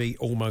 90s TV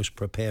Almost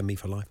Prepared Me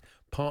for Life.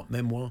 Part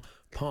memoir,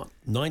 part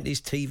 90s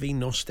TV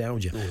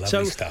nostalgia.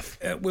 Lovely stuff.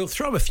 We'll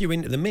throw a few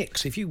into the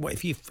mix. If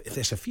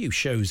there's a few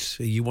shows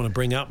you want to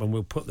bring up, and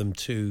we'll put them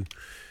to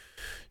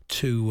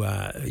to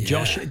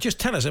Josh. Just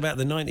tell us about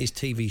the 90s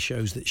TV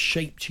shows that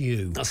shaped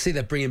you. I see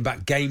they're bringing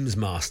back Games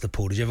Master,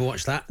 Paul. Did you ever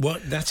watch that?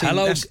 What? That's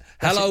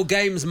Hello,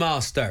 Games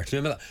Master. Do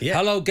you remember that? Yeah.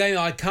 Hello, Game.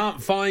 I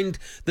can't find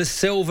the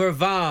silver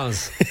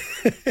vase.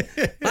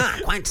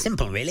 Quite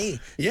simple, really.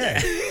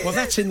 Yeah. Well,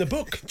 that's in the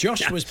book.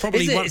 Josh was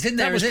probably It's in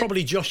there, that was is it?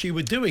 probably Josh you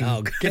were doing,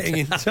 getting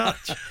in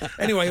touch.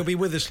 Anyway, he'll be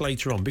with us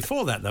later on.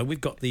 Before that, though,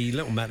 we've got the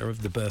little matter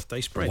of the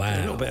birthday spread. Wow.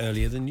 A little bit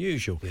earlier than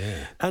usual.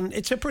 Yeah. And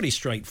it's a pretty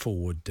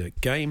straightforward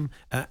game.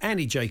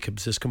 Andy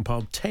Jacobs has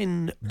compiled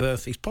 10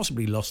 birthdays. He's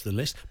possibly lost the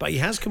list, but he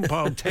has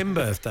compiled 10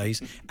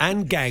 birthdays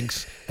and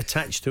gags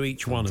attached to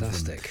each one of them.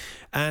 Fantastic.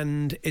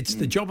 And it's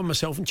the job of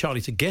myself and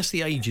Charlie to guess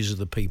the ages of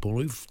the people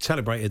who've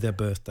celebrated their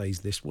birthdays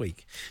this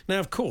week.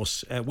 Now, of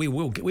course, we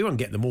won't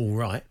get them all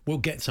right. We'll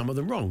get some of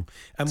them wrong,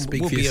 and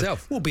Speak for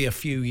yourself. We'll be a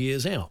few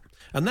years out,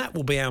 and that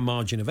will be our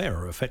margin of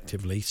error,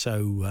 effectively.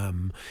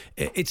 So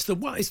it's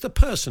the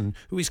person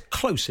who is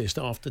closest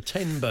after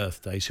 10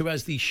 birthdays, who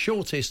has the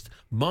shortest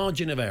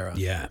margin of error,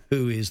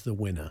 who is the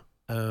winner.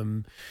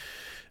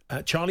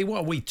 Charlie,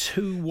 what are we,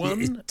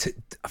 2-1?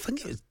 I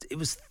think it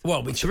was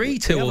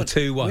 3-2 or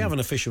 2-1. We have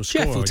an official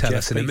score. Jeff will tell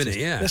us in a minute,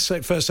 Let's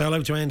say first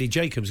hello to Andy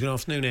Jacobs. Good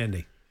afternoon,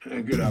 Andy.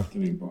 Good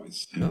afternoon,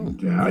 boys.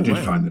 I did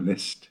find the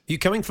list. You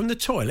coming from the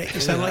toilet?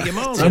 You sound like you're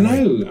miles I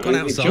away. know. Gone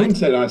outside. John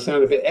said I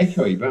sound a bit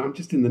echoey, but I'm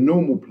just in the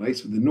normal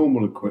place with the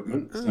normal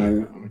equipment,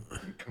 so I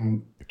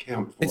can't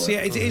account for it.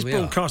 It is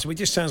broadcasting. It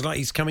just sounds like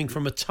he's coming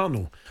from a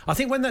tunnel. I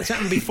think when that's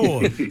happened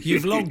before,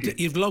 you've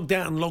logged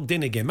out and logged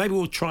in again. Maybe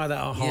we'll try that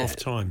at half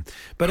time.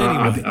 But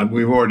anyway,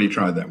 we've already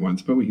tried that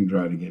once, but we can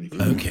try it again if you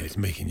want. Okay, it's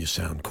making you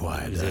sound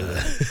quiet. Really.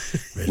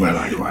 Well,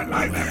 I quite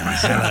like that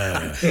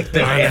myself.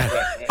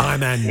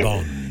 I'm Anne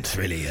Bond.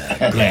 Really,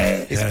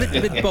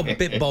 it's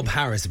bit Bob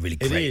Harris. Really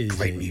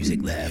great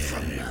music there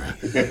from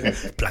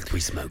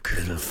Blackberry Smoke.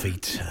 Little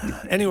feet.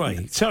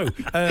 Anyway, so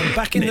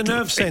back in the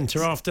nerve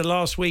centre after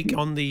last week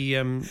on the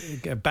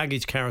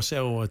baggage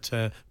carousel at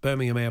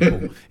Birmingham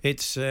Airport.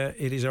 It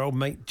is our old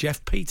mate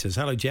Jeff Peters.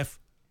 Hello, Jeff.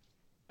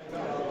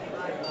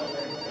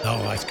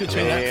 Oh, it's good to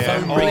hear that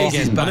phone ring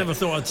again. I never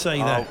thought I'd say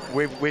that.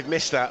 We've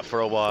missed that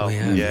for a while.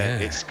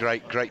 It's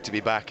great to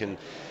be back and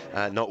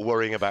not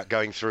worrying about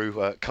going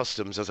through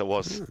customs as I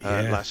was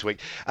last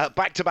week.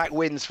 Back-to-back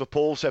wins for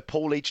Paul. So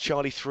Paul leads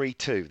Charlie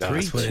 3-2.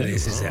 That's what it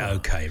is. Is it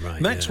okay? Right.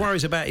 Max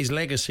worries about his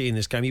legacy in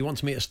this game. He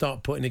wants me to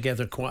start putting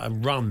together quite a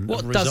run.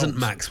 What of doesn't results.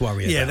 Max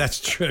worry about? Yeah, that's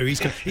true. He's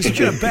got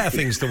better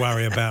things to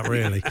worry about,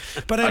 really.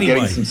 But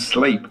anyway, getting some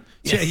sleep.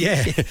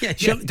 Yeah.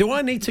 Do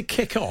I need to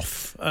kick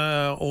off,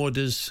 or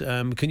does?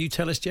 Can you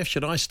tell us, Jeff?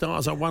 Should I start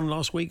as I won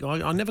last week?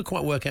 I never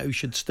quite work out who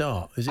should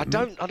start. Is it?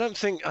 I don't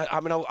think.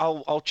 I mean,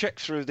 I'll check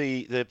through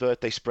the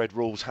birthday spread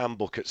rules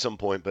handbook at some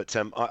point, but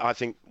I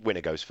think winner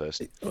goes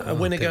first.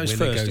 Winner goes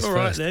first. All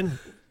right then.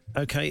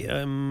 Okay,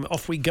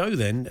 off we go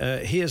then.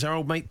 Here's our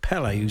old mate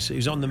Pele,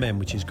 who's on the men,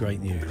 which is great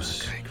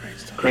news. Okay,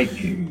 great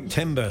news.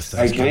 10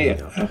 birthdays. Okay,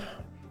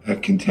 a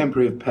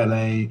contemporary of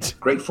Pele,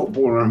 great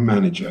footballer and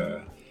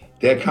manager.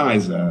 Der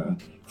Kaiser,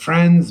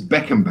 Franz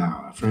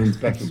Beckenbauer. And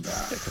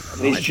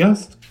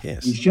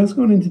he's just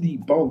gone into the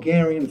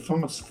Bulgarian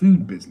fast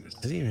food business.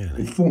 Is he really?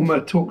 With former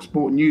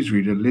TalkSport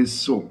newsreader Liz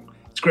Saul.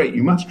 It's great.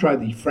 You must try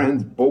the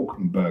Franz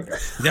Balkenburger.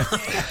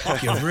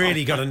 You've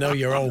really got to know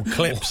your old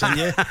clips, haven't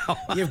you?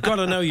 You've got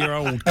to know your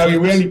old clips. I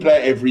mean, we only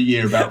play it every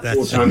year, about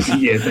 4 times a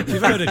year.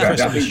 You've heard a I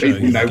Christmas think show.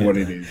 people know what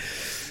it is.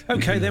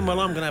 Okay, then, well,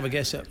 I'm going to have a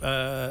guess at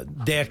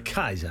Der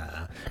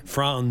Kaiser,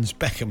 Franz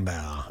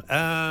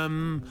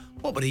Beckenbauer.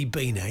 What would he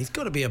be now? He's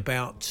got to be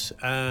about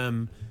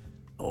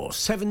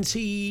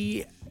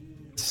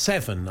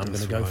 77, I'm going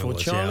to go for,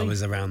 Charlie. Yeah, I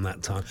was around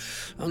that time.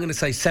 I'm going to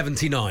say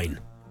 79.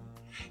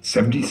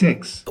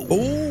 76.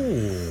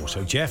 Oh,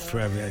 so Jeff,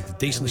 a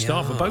decent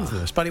start for both of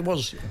us. But it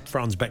was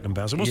Franz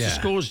Beckenbauer. So what's the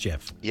scores,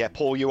 Jeff? Yeah,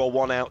 Paul, you are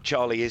 1 out.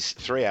 Charlie is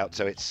 3 out,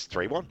 so it's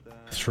 3-1.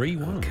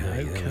 3-1.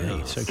 Okay.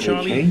 So, Okay.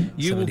 Charlie,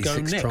 you will go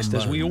 76 next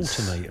as we trombones.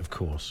 alternate, of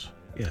course.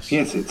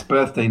 Yes, it's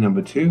birthday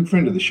number 2,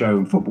 friend of the show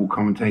and football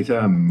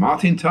commentator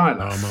Martin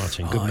Tyler. Oh,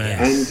 Martin, good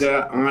man.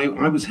 And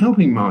I was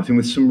helping Martin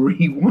with some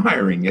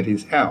rewiring at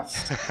his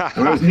house,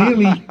 and I was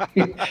nearly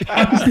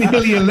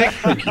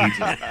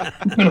electrocuted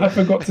when I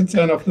forgot to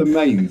turn off the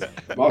mains.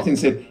 Martin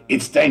said,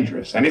 "It's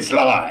dangerous and it's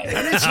live."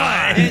 It's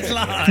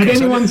live. Did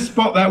anyone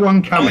spot that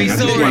one coming? I I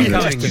saw just it wondered.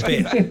 coming. Just a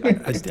bit.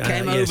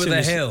 Came as over soon the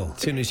as- hill.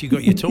 As soon as you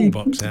got your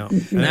toolbox out.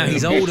 Now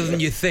he's older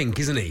than you think,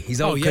 isn't he? He's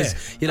old because,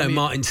 yeah. I mean,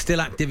 Martin's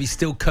still active. He's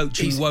still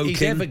coaching He's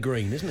Woking.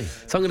 evergreen, isn't he?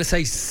 So I'm going to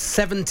say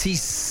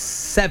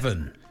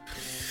 77.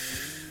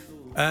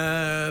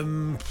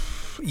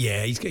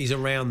 Yeah, he's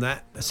around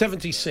that.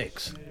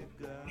 76.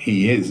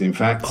 He is, in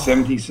fact,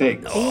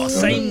 76. Oh,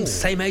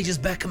 same age as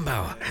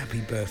Beckenbauer.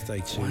 Happy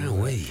birthday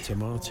to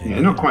Martin.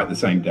 Yeah, not quite the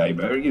same day,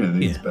 but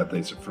his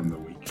birthdays are from the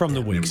week. From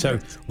the week. So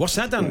what's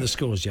that done to the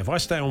scores, Jeff? I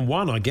stay on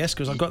 1, I guess,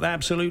 because I got that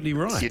absolutely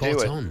right. You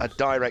do a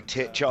direct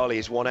hit. Charlie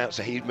is 1 out,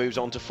 so he moves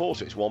on to 4,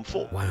 so it's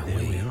 1-4. Wow, There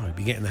we are.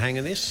 Be getting the hang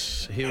of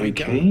this. Here we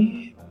go.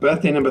 Okay.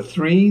 Birthday number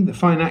 3, the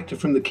fine actor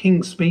from The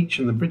King's Speech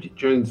and the Bridget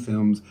Jones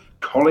films,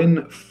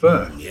 Colin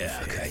Firth. Yeah,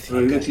 okay. He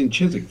lives in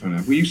Chiswick, funny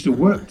enough. We used to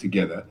work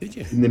together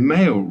in the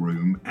mail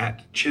room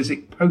at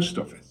Chiswick Post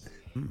Office.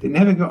 It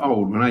never got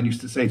old when I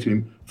used to say to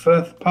him,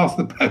 Firth, pass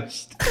the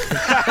post.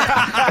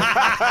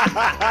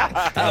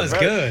 That was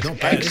good.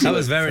 That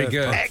was very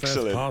good.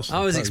 Excellent. I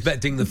was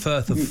expecting the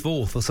Firth of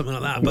Forth or something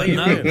like that, but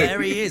no,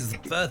 there he is.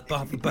 Firth,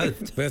 pass the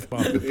post. Firth,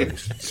 pass the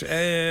post.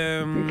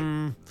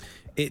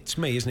 It's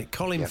me, isn't it?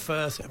 Colin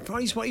Firth.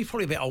 He's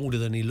probably a bit older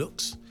than he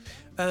looks.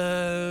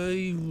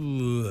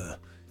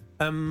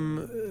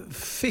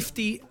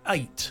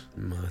 58.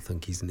 I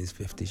think he's in his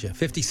 50s, yeah.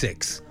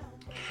 56.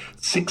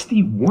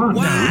 61.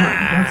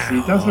 Wow.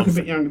 He does look a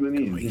bit younger than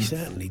he is. He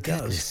certainly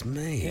does. Goodness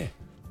me. Yeah.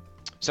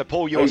 So,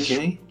 Paul, you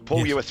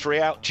were 3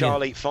 out,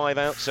 Charlie 5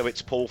 out, so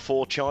it's Paul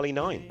 4, Charlie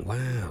 9.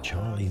 Wow.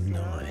 Charlie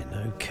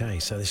 9. Okay,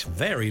 so there's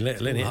very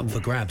little in it. Up for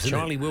grabs, isn't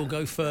Charlie will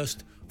go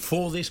first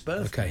for this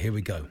birthday. Okay, here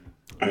we go.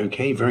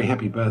 Okay, very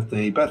happy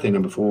birthday. Birthday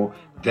number 4,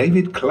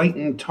 David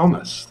Clayton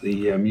Thomas,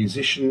 the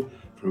musician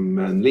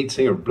from lead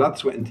singer of Blood,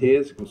 Sweat and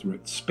Tears. He also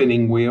wrote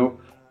Spinning Wheel.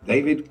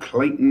 David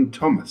Clayton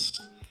Thomas.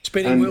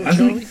 Spinning wheel,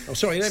 Charlie? Oh,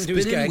 sorry, let him do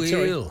his gag.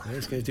 Wheel. Sorry.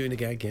 Let's go doing a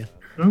gag, yeah.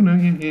 Oh, no,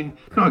 yeah.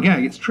 Not a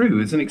gag, it's true.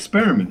 It's an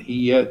experiment.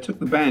 He took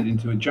the band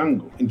into the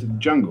jungle.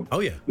 Oh,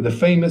 yeah. With a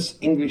famous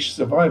English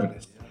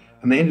survivalist.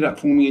 And they ended up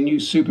forming a new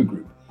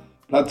supergroup.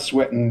 Blood,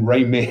 Sweat and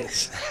Ray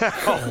Mears.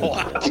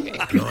 Blimey.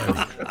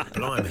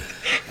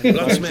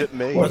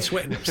 Blood,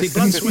 Sweat. See,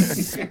 Blood,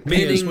 Sweat,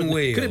 Mears.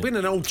 Could have been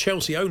an old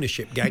Chelsea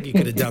ownership gag you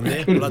could have done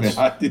there.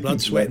 Blood,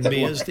 Sweat and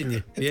Mears, didn't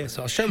you? Yeah.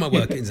 So I'll show my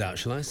workings out,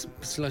 shall I?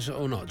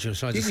 Or not?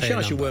 Shall I just say show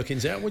us your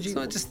workings out. What do you?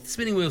 So just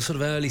Spinning Wheel, sort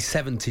of early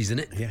 70s, isn't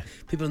it? Yeah.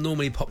 People are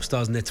normally pop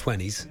stars in their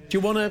 20s. Do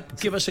you want to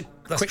give us a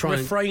quick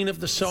refrain of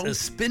the song? A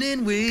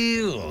spinning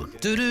wheel,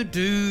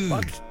 do-do-do.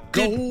 What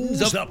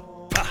goes up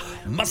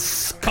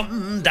must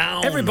come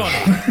down. Everybody,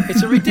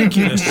 it's a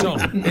ridiculous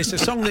song. It's a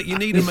song that you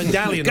need a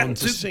medallion on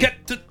to sing.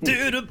 Get to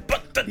do the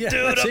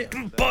that's it.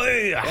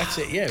 That's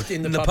it, yeah.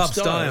 In the pub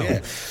style.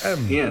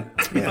 Yeah.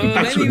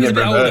 Maybe he was a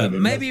bit older.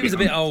 Maybe he was a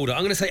bit older. I'm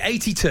going to say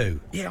 82.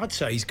 Yeah, I'd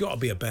say he's got to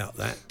be about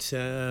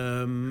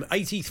that.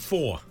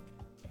 84.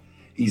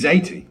 He's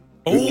 80.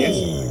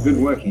 Good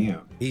working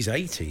out. He's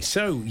 80.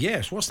 So,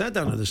 yes, what's that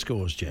done to the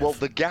scores, Jeff? Well,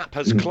 the gap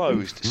has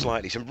closed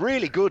slightly. Some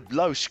really good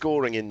low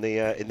scoring in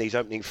these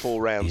opening 4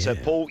 rounds. Yeah.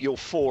 So, Paul, you're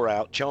 4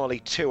 out,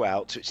 Charlie 2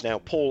 out. So it's now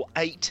Paul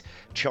 8,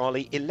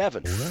 Charlie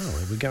 11. Wow,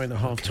 we're going to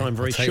half-time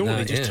very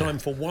shortly. Just time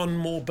for one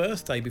more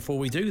birthday before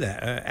we do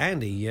that.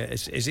 Andy,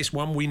 is this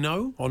one we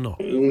know or not?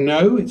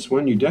 No, it's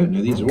one you don't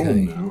know. These are all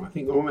now. I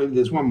think, or maybe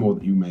there's one more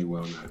that you may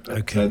well know.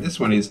 But, this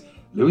one is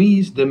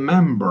Louise de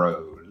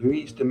Mambro.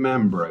 Louise de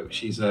Mambro.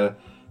 She's a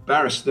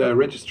barrister,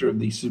 registrar of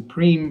the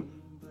Supreme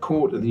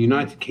Court of the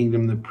United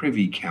Kingdom, the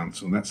Privy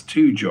Council. That's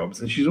 2 jobs.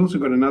 And she's also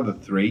got another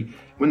 3.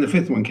 When the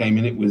 5th one came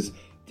in, it was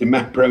de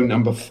Mambro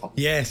number 5.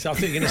 Yes, I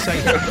think you're going to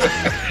say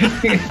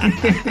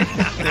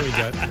There we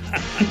go.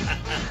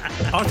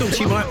 I thought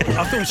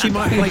she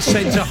might play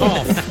centre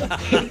half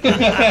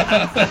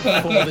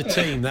for the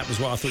team. That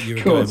was what I thought you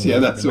were going with. Yeah,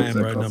 that's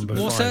also number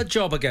 5. What's her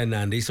job again,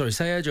 Andy? Sorry,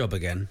 say her job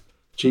again.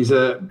 She's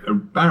a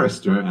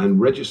barrister and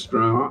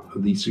registrar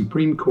of the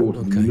Supreme Court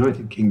of the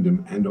United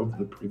Kingdom and of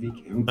the Privy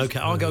Council. Okay,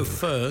 I'll go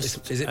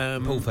first. Is it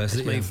Paul first?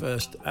 It's me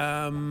first.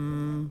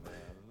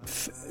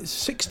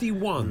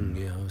 61.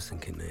 Yeah, I was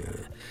thinking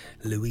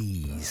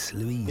Louise.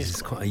 Louise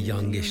is quite a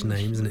youngish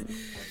name, isn't it?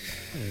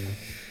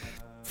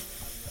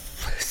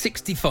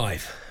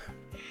 65.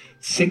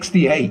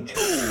 68.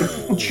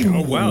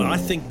 Oh, well, I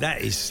think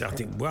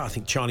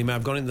Charlie may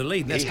have gone in the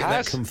lead. Let's get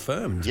that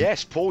confirmed.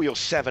 Yes, Paul, you're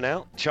 7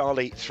 out,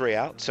 Charlie 3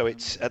 out. So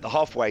it's at the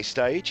halfway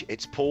stage.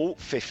 It's Paul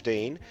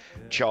 15,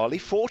 Charlie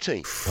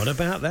 14. What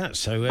about that?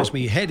 So as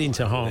we head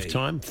into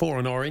half-time, 4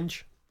 and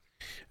orange.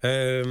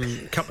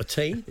 Cup of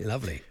tea.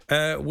 Lovely.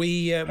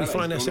 We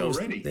find ourselves.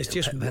 There's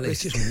just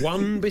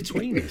one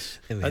between us.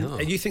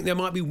 And you think there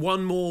might be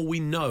one more we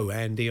know,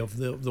 Andy, of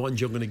the ones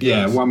you're going to give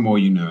us? Yeah, one more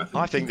you know.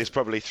 I think there's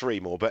probably 3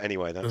 more, but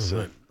anyway, that's.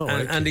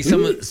 Andy,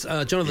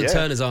 Jonathan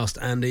Turner's asked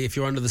Andy if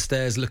you're under the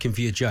stairs looking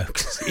for your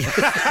jokes.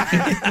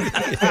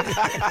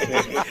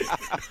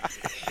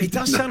 It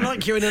does sound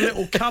like you're in a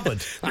little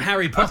cupboard, like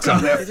Harry Potter.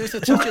 There's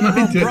a touch of the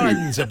Bob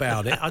Brydens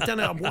about it. I don't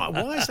know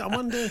why is that. I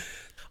wonder.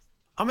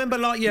 I remember,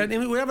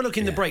 we'll have a look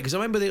in the break, because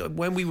I remember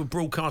when we were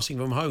broadcasting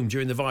from home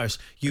during the virus,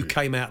 you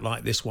came out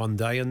like this one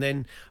day, and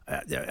then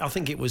I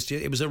think it was a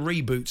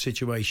reboot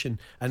situation,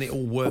 and it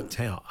all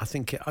worked out. I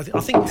think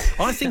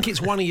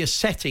it's one of your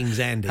settings,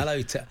 Andy.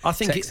 Hello, I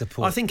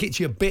think it's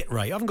your bit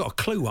rate. I haven't got a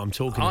clue what I'm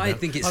talking about. I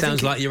think it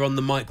sounds like you're on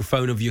the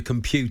microphone of your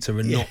computer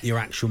and not your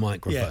actual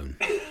microphone.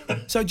 Yeah.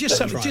 So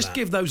just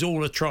give those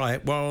all a try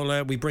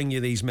while we bring you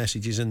these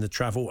messages in the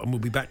travel, and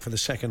we'll be back for the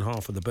second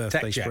half of the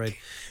birthday spread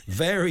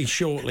very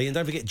shortly. And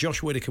don't forget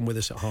Josh Widdicombe with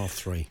us at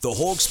 3:30. The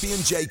Hawksby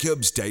and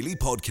Jacobs Daily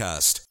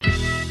Podcast.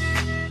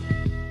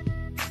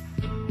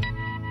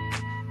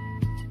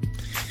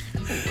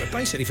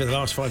 Basically, for the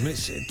last 5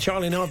 minutes,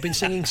 Charlie and I have been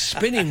singing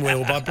 "Spinning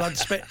Wheel" by Blood,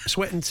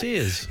 Sweat and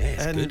Tears,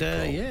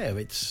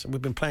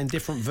 we've been playing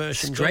different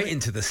versions. Straight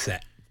into the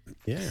set.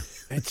 Yeah,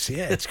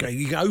 it's great.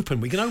 You can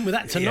open. We can open with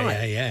that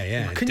tonight.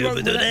 Yeah. Can you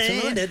open with that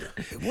tonight?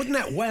 Wouldn't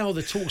that wow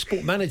the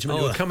TalkSport management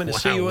who are coming to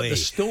see you at the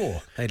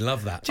store? They'd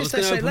love that. Just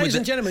to say, ladies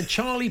and gentlemen,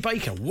 Charlie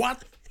Baker.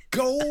 What?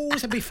 Goals?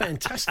 That'd be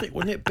fantastic,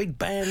 wouldn't it? Big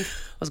band.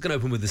 I was going to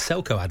open with the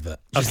Selco advert.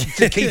 Just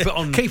to keep it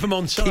on. Keep them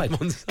on side.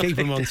 Keep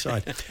them on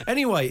side.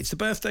 Anyway, it's the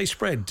birthday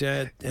spread.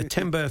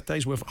 10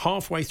 birthdays. We're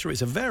halfway through.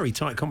 It's a very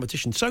tight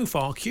competition. So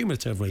far,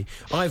 cumulatively,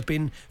 I've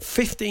been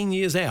 15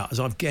 years out as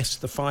I've guessed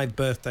the 5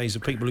 birthdays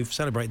of people who've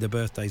celebrated their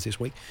birthdays this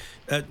week.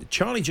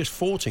 Charlie just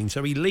 14,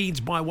 so he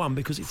leads by 1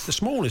 because it's the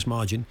smallest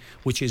margin,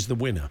 which is the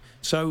winner.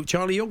 So,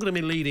 Charlie, you're going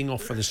to be leading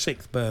off for the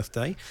 6th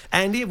birthday.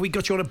 Andy, have we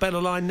got you on a better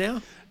line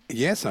now?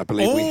 Yes, I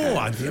believe we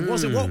have.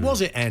 What was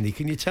it, Andy?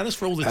 Can you tell us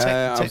for all the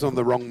I was on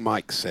the wrong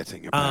mic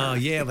setting.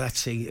 Yeah,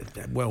 that's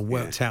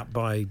worked out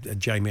by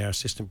Jamie, our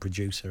assistant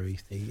producer.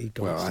 He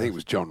got I think it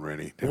was John,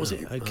 really. Was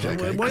it? Okay.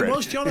 It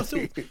was John, I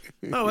thought.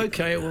 Oh,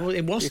 okay. Well,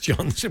 it was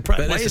John.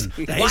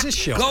 That is a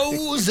shot.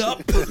 Goes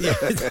up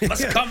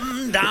must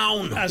come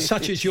down.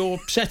 Such as your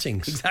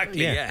settings.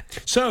 Exactly, yeah.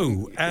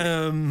 So,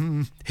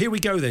 here we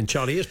go then,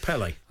 Charlie. Here's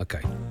Pele.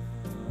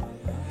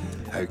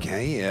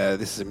 Okay,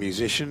 this is a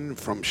musician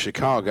from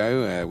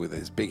Chicago with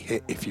his big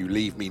hit, If You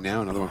Leave Me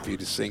Now, another one for you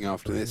to sing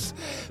after this.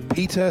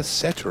 Peter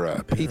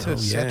Cetera. Peter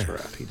Cetera.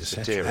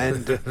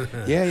 And,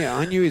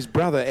 I knew his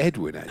brother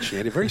Edwin, actually. He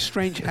had a very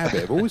strange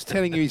habit of always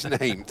telling you his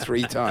name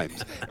 3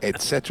 times.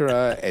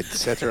 Etc.,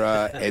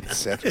 etc.,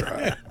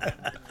 etc.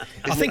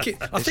 I think it's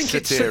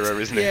Satira,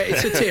 isn't it? Yeah,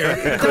 it's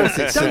Satira. Of course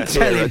it's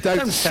Satira.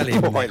 Don't tell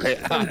him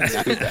that.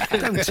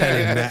 Don't tell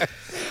him that.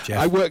 Jeff.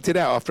 I worked it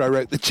out after I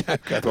wrote the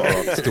joke. I thought,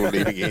 I'm still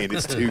leaving it in.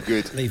 It's too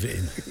good. Leave it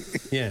in.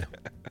 Yeah.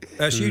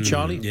 That's you,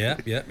 Charlie.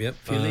 Yep.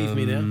 If you leave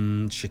me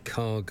now.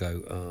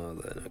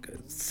 Chicago.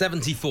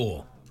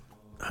 74.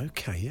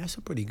 Okay, that's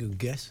a pretty good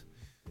guess.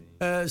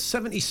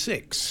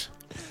 76.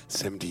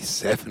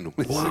 77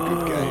 was a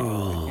good game.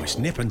 Oh, it's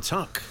nip and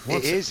tuck.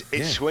 It is.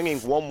 It's swinging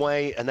one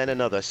way and then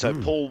another. So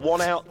Paul 1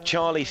 out,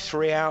 Charlie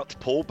 3 out,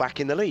 Paul back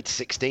in the lead,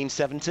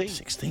 16-17.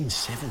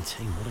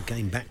 16-17. What a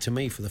game back to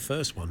me for the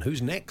first one.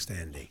 Who's next,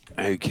 Andy?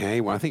 Okay,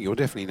 well, I think you'll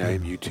definitely know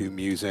him, you two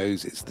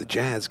musos. It's the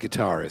jazz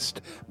guitarist,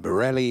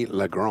 Borelli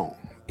Legrand.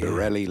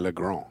 Borelli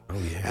Legrand. Oh,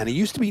 yeah. And he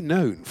used to be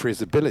known for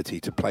his ability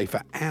to play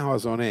for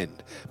hours on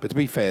end. But to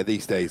be fair,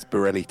 these days,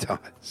 Borelli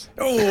tires.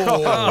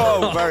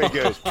 Oh, very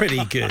good.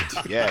 Pretty good.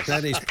 Yes.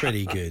 That is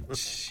pretty good.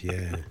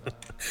 Yeah.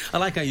 I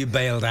like how you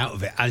bailed out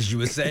of it as you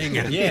were saying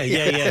it.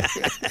 Yeah.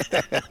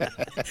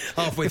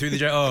 Halfway through the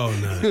joke. Oh,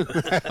 no.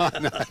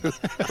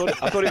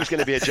 I thought it was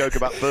going to be a joke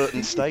about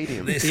Burton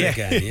Stadium. This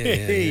again.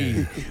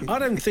 Yeah. I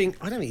don't think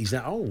he's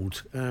that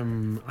old.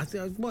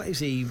 What is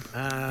he?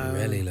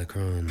 Borelli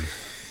Legrand.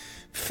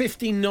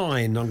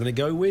 59, I'm going to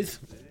go with.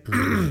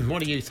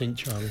 What do you think,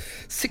 Charlie?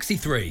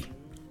 63.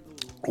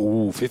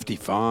 Oh,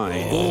 55.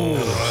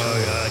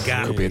 A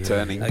gap. Could be a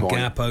turning point. A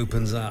gap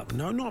opens up.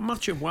 No, not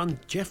much of one.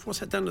 Jeff, what's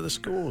that done to the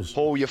scores?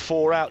 Paul, you're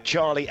 4 out,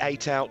 Charlie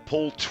 8 out,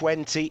 Paul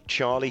 20,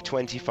 Charlie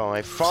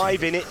 25.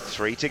 5 in it,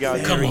 3 to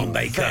go. Come on,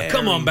 Baker.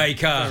 Come on,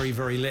 Baker. Very,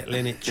 very little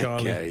in it,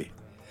 Charlie. Okay.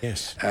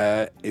 Yes.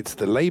 It's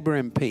the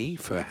Labour MP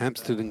for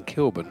Hampstead and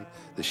Kilburn,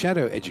 the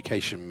Shadow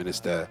Education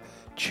Minister,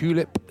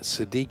 Tulip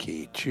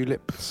Siddiq.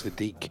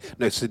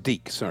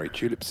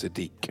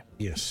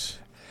 Yes.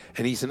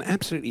 And he's an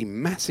absolutely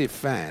massive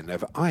fan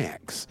of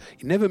Ajax.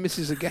 He never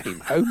misses a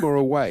game, home or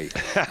away.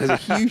 There's a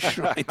huge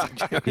shrine to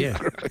Joey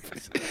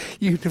Grove.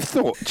 You'd have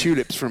thought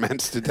tulips from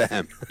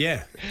Amsterdam.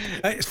 Yeah.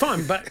 It's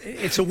fine, but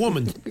it's a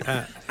woman.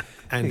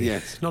 Andy.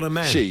 Yes. Not a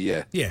man. She,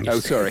 yeah. Yeah. Oh,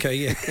 sorry. Okay,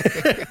 yeah.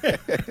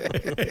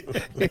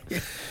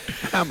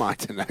 How am I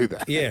to know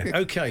that? Yeah,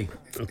 okay.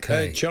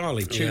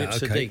 Charlie, Tulip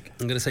Siddiq.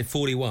 I'm going to say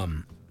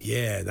 41.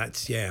 Yeah,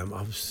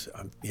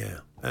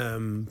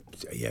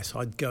 yes,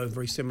 I'd go a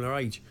very similar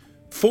age.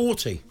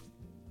 40.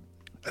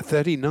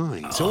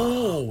 39.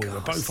 Oh, we were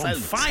both on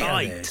fire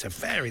tight. there. It's a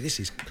very, this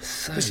is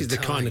the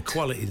kind of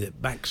quality that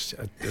Bax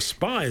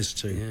aspires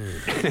to.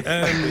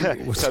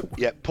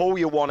 Yeah. Paul,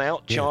 you're 1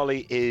 out.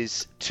 Charlie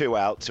is 2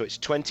 out. So it's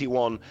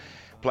 21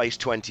 plays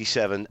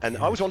 27. And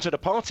I was once at a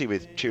party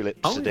with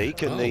Tulip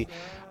Siddiq and the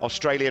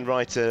Australian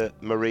writer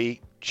Marie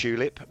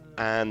Tulip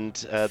and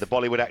the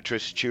Bollywood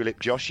actress Tulip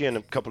Joshi and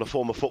a couple of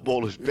former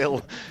footballers,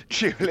 Bill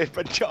Tulip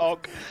and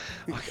Jock.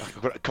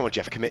 Come on,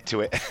 Jeff, commit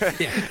to it.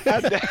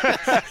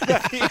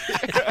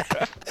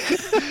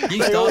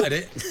 You started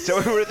it. So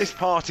we were at this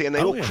party and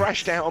they all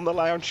crashed out on the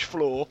lounge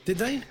floor. Did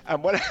they?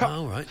 And when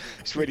right.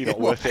 It's really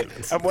not worth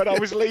it. And when I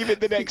was leaving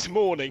the next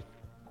morning,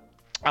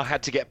 I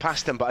had to get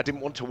past them, but I didn't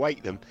want to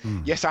wake them.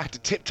 Yes, I had to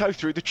tiptoe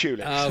through the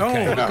tulips.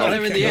 Okay. We got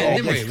there in the end,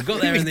 didn't we? We got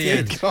there in the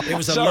end. It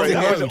was a long road.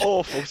 That was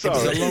awful. Sorry.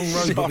 It was a long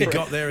road, but we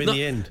got there in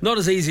the end. Not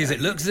as easy as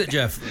it looks, is it,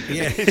 Jeff?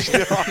 Yeah.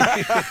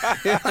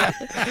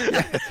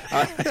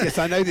 Yes,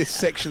 I know this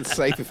section's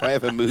safe if I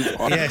ever move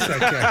on. Yes,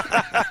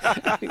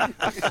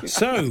 okay.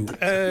 So,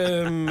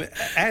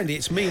 Andy,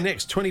 it's me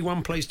next.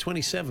 21 plays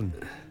 27.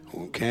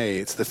 Okay,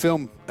 it's the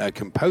film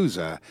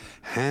composer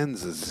Hans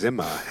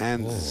Zimmer.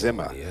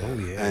 Zimmer.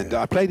 Yeah. And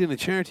I played in a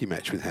charity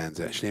match with Hans,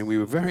 actually, and we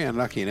were very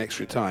unlucky in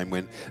extra time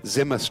when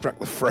Zimmer struck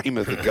the frame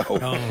of the goal.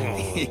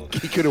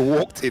 He could have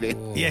walked it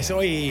in. Yes,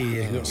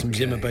 got some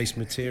Zimmer-based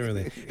material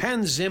there.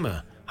 Hans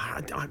Zimmer,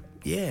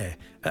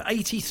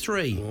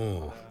 83.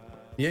 Oh.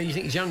 Yeah, you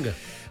think he's younger?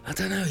 I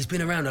don't know. He's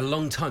been around a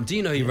long time. Do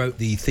you know he wrote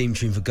the theme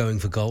tune for Going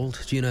for Gold?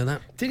 Do you know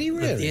that? Did he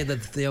really?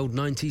 The old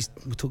 90s.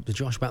 We'll talk to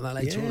Josh about that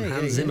later on.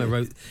 Hans Zimmer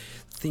wrote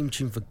theme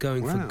tune for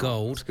Going for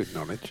Gold. That's good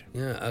knowledge.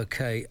 Yeah,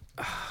 okay.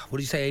 What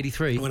did you say,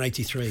 83? I went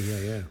 83,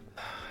 yeah.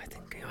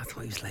 I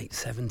thought he was late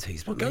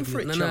 70s. Well, go for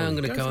it, No, Charlie. I'm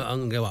going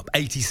to go up.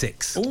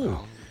 86.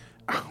 Oh.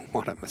 Oh,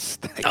 what a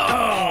mistake.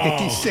 Oh.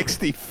 He's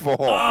 64.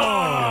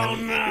 Oh,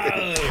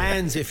 no.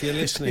 Hans, if you're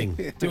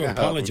listening, do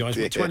apologise.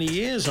 We're 20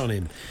 years on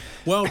him.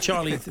 Well,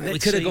 Charlie, we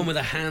could have gone with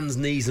a Hands,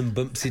 Knees and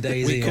Bumpsy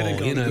Daisy. We could have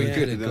gone. We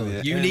could have gone.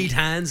 You Need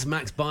Hands,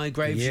 Max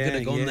Bygraves. You could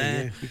have gone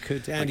there. Yeah, you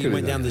could. And you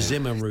went down the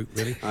Zimmer route,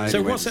 really.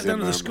 So what's that down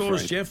to the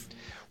scores, Jeff?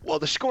 Well,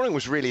 the scoring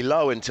was really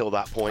low until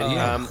that point.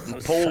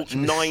 Paul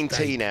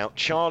 19 out,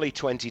 Charlie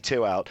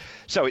 22 out.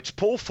 So it's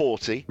Paul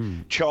 40,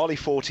 Charlie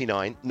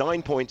 49,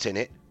 9 points in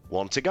it.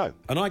 1 to go.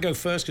 And I go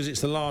first because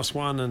it's the last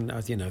one, and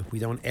we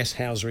don't want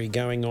S-housery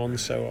going on,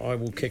 so I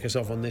will kick us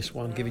off on this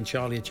one, giving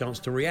Charlie a chance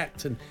to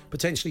react and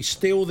potentially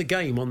steal the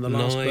game on the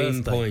last birthday.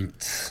 9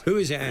 points. Who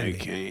is it, Andy?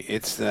 Okay,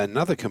 it's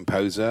another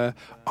composer,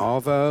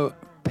 Arvo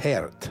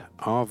Pärt.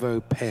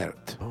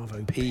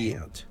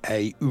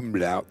 P-A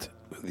umlaut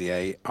with the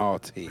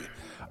A-R-T.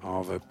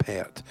 Arvo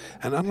Pärt.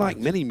 And unlike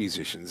many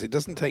musicians, it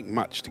doesn't take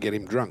much to get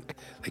him drunk.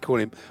 They call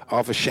him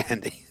Arvo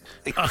Shandy.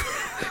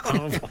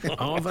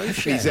 Arvo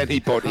Shandy. He's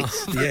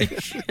anybody's.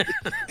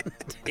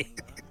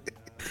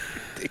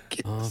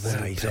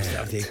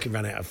 He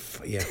ran out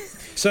of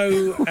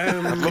So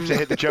I'd love to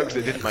hit the jokes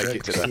that didn't make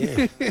it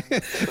today.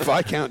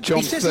 Viscount John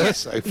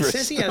Thurso. He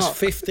says he has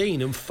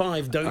 15 and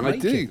 5 don't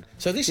make it.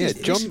 So this is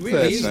John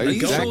really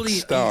Thurso, Zach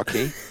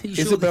Starkey,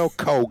 Isabel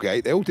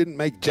Colgate. They all didn't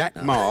make Jack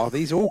Ma.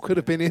 These all could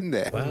have been in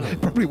there. Wow.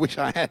 Probably wish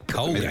I had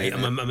Colgate.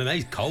 I'm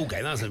amazed.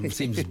 Colgate. That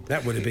seems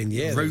that would have been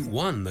Route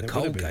 1. The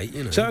Colgate.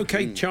 You know. So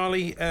okay,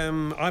 Charlie. I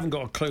haven't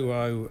got a clue.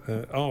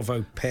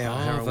 Arvo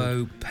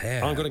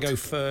Pärt. I'm going to go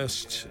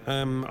first.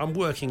 I'm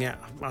working out.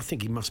 I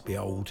think he must be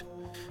old.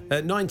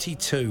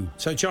 92.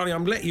 So, Charlie,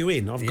 I'm let you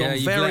in. I've gone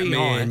very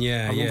high. I've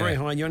gone very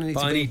high. You only need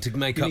I need to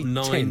make up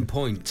 9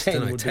 points.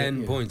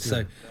 10 points.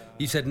 So,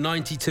 you said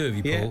 92 of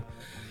you, Paul.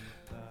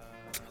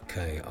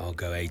 Okay, I'll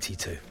go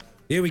 82.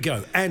 Here we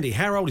go. Andy,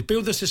 how old is...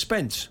 Build the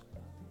suspense.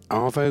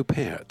 Arvo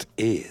Pärt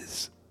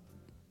is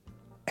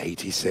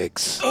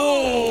 86.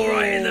 Oh,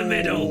 right in the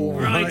middle.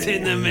 Right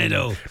in the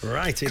middle.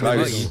 Right in the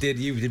middle.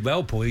 You did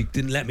well, Paul. You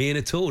didn't let me in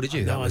at all, did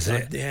you? That was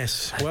it.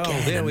 Yes. Well,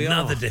 again, there we are.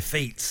 Another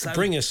defeat. So...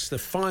 Bring us the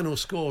final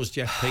scores,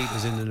 Jeff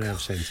Peters in the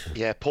Nerve Centre.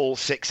 Yeah, Paul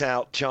 6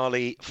 out,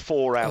 Charlie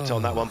 4 out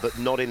on that one, but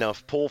not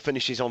enough. Paul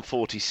finishes on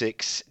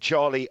 46,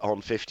 Charlie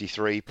on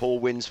 53. Paul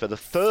wins for the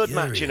third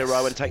match in a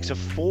row and takes a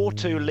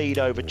 4-2 lead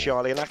over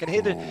Charlie. And I can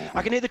hear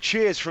the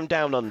cheers from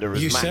down under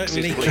as you Max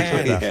certainly is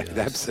can. Yeah,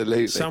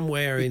 absolutely.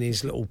 Somewhere in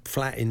his little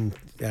flat in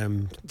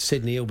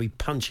Sydney, he'll be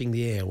punching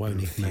the air,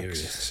 won't he,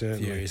 Max?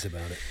 Furious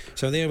about it.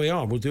 So there we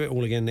are. We'll do it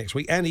all again next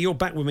week. Andy, you're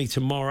back with me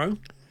tomorrow.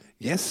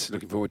 Yes,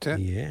 looking forward to it.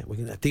 Yeah, we're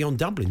gonna. Dion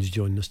Dublin's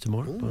joining us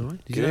tomorrow. By the way,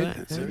 did you know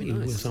that?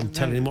 Nice. I'm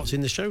telling him what's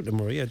in the show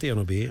tomorrow. Yeah, Dion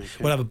will be here. Okay.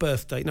 We'll have a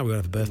birthday. No, we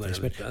won't have a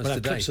birthday. We'll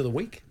have clips of the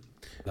week.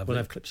 Lovely. We'll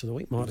have clips of the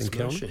week. Martin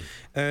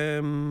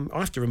Kelner. I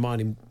have to remind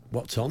him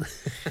what's on.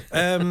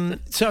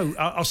 So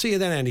I'll see you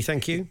then, Andy.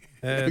 Thank you.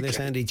 There's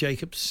Andy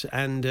Jacobs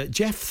and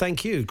Jeff.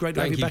 Thank you. Great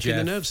to have you back in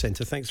the Nerve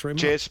Centre. Thanks very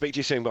much. Cheers. Speak to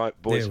you soon, bye,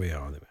 boys. There we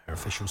are. Our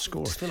official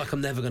score. I just feel like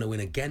I'm never going to win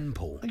again,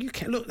 Paul. Oh, you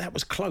can look. That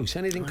was close.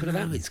 Anything could have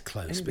happened. It's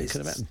close. Anything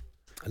could have happened.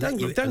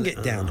 Don't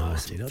get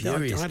downhearted.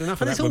 I had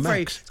enough of that.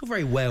 It's all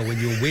very well when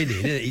you're winning,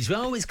 isn't it? He's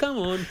always come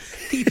on,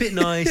 keep it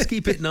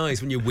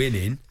nice when you're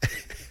winning.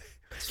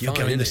 You're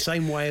going the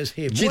same way as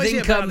him. What is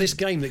it about this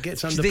game that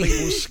gets under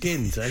people's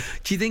skins? Eh?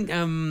 Do you think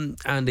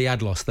Andy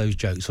had lost those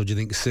jokes, or do you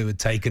think Sue had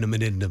taken them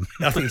and hidden them?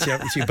 I think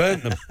she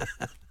burnt them.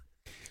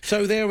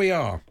 So there we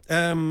are.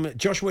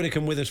 Josh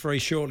Widdicombe with us very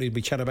shortly.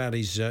 We chat about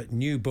his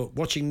new book,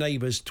 Watching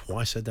Neighbours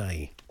Twice a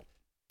Day.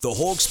 The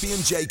Hawksby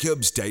and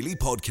Jacobs Daily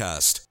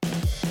Podcast.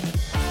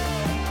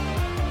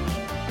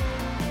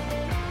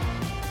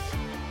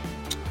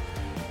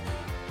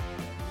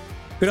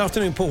 Good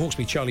afternoon, Paul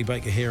Hawksby, Charlie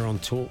Baker here on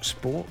Talk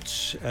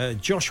Sports.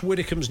 Josh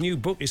Widdicombe's new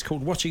book is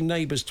called Watching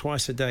Neighbours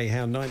Twice a Day,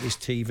 How 90s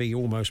TV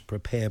Almost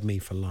Prepared Me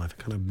for Life. A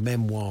kind of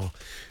memoir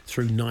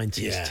through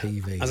 90s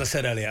TV. As I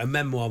said earlier, a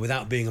memoir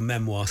without being a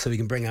memoir, so he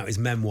can bring out his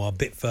memoir a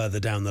bit further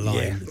down the line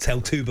and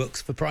tell 2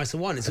 books for the price of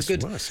 1.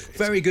 It's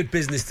very good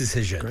business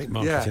decision. Great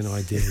marketing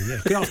idea, yeah.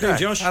 Good afternoon,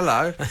 Josh.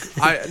 Hello.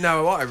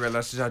 What I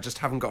realised is I just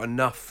haven't got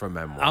enough for a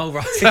memoir. Oh,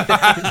 right.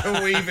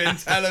 To weave in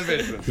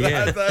television.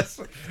 Yeah.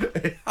 That's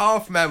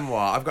half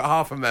memoir. I've got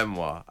half a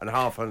memoir and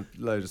half a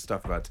load of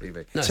stuff about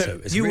TV. No, so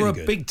you were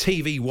really a big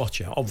TV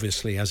watcher,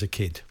 obviously, as a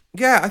kid.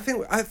 Yeah, I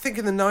think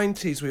in the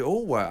 90s we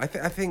all were. I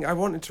think I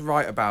wanted to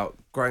write about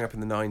growing up in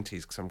the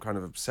 90s because I'm kind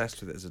of obsessed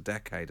with it as a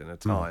decade and a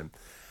time.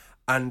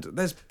 And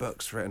there's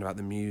books written about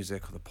the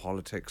music or the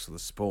politics or the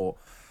sport.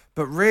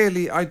 But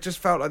really, I just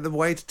felt like the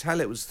way to tell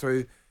it was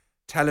through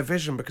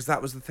television because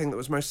that was the thing that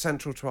was most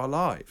central to our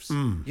lives.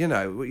 You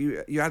know,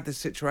 you had this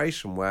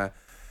situation where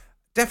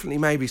definitely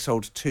maybe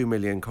sold 2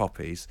 million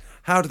copies.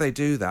 How do they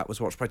do that? Was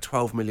watched by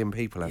 12 million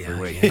people every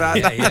week.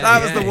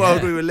 That was the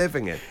world we were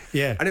living in.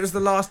 Yeah. And it was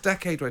the last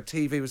decade where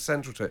TV was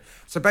central to it.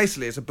 So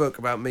basically it's a book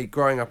about me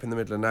growing up in the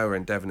middle of nowhere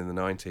in Devon in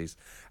the 90s.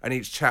 And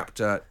each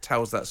chapter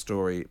tells that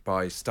story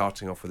by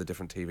starting off with a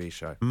different TV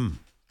show.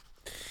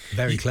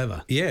 Very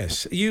clever.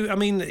 Yes.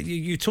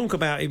 You talk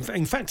about,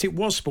 in fact, it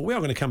was sport. We are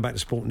going to come back to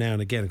sport now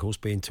and again, of course,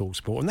 being Talk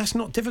Sport. And that's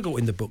not difficult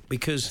in the book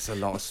because... There's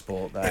a lot of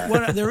sport there.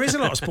 Well, there is a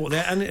lot of sport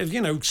there.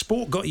 And,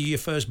 sport got you your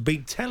first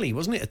big telly,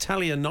 wasn't it?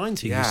 Italia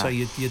 90. Yeah. So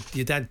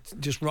your dad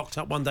just rocked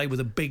up one day with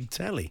a big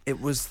telly.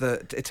 It was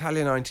the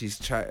Italia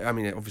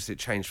 90s... obviously it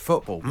changed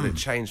football, but it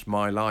changed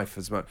my life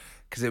as much.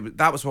 Because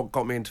that was what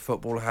got me into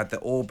football. I had the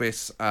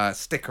Orbis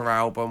sticker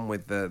album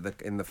with the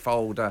in the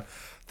folder.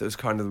 That was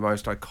kind of the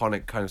most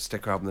iconic kind of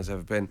sticker album there's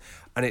ever been,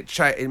 and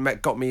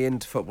it got me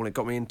into football. It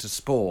got me into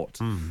sport,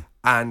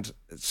 and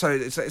so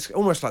it's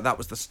almost like that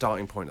was the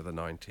starting point of the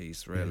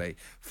 90s, really,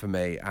 for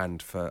me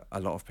and for a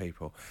lot of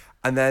people.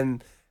 And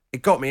then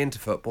it got me into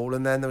football,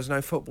 and then there was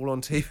no football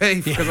on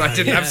TV because I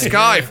didn't have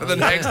Sky for the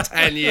next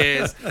 10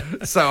 years.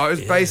 So I was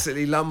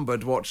basically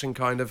lumbered watching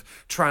kind of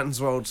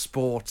Transworld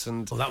Sport,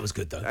 and well, that was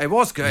good though. It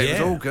was good. Yeah.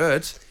 It was all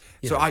good.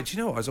 So Yeah. do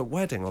you know what? I was at a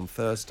wedding on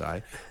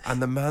Thursday,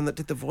 and the man that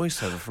did the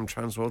voiceover from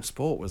Transworld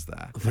Sport was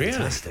there.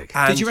 Fantastic.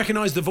 Did you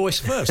recognise the voice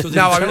first? Or did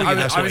No, he tell you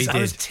that's what he did? I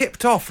was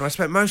tipped off, and I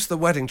spent most of the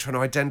wedding trying to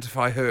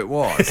identify who it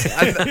was.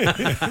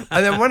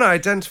 And then when I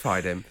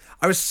identified him,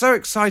 I was so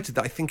excited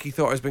that I think he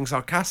thought I was being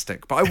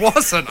sarcastic, but I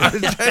wasn't. I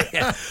was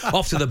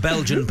Off to the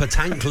Belgian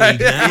Petanque League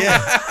now.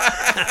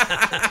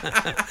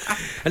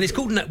 And it's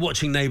called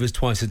Watching Neighbours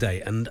Twice a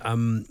Day, and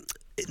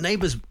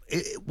Neighbours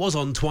it was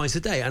on twice a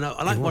day, and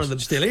I like one of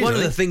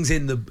the things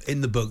in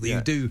the book that you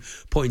do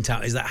point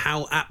out is that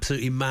how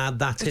absolutely mad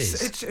that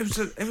is.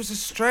 It was a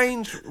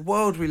strange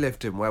world we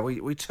lived in where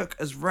we took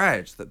as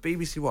read that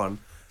BBC One,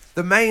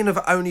 the main of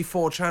only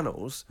 4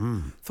 channels,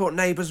 thought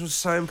Neighbours was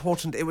so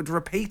important it would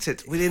repeat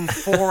it within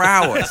 4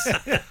 hours.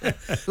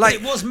 Like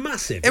it was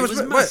massive. It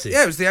was massive.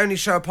 It was the only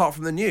show apart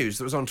from the news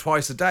that was on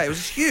twice a day. It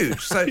was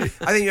huge. So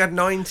I think you had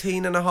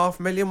 19.5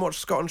 million watch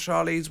Scott and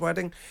Charlie's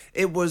wedding.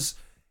 It was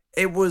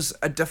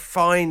a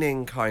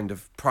defining kind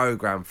of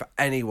programme for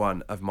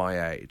anyone of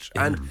my age.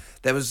 And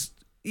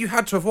you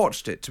had to have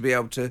watched it to be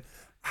able to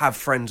have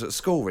friends at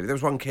school, really. There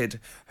was one kid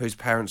whose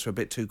parents were a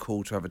bit too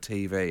cool to have a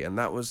TV, and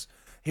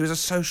he was a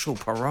social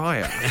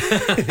pariah.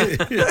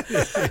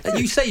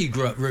 You say you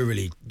grew up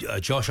rurally,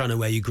 Josh. I know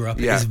where you grew up.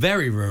 Yeah. It's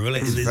very rural.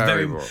 It's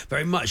very rural.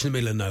 Very much in the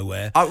middle of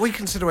nowhere. We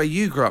consider where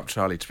you grew up,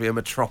 Charlie, to be a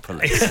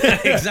metropolis.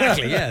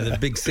 Exactly, yeah. The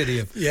big city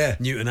of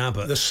Newton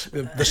Abbot.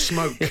 The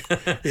smoke.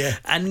 Yeah.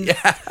 And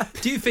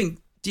do you think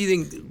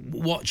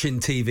watching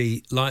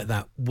TV like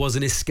that was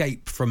an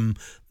escape from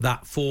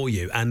that for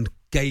you and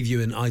gave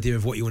you an idea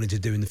of what you wanted to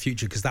do in the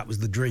future? Because that was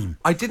the dream.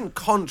 I didn't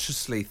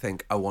consciously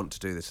think I want to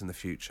do this in the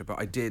future, but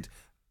I did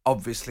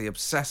obviously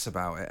obsess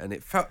about it, and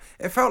it felt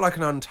like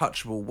an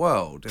untouchable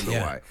world in a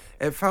way.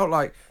 It felt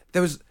like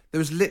there was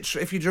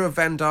literally, if you drew a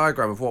Venn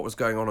diagram of what was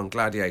going on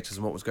Gladiators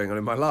and what was going on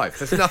in my life,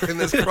 there's nothing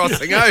that's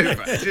crossing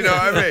over. Do you know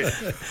what I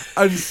mean?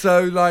 And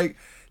so like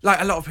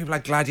a lot of people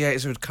had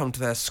Gladiators who would come to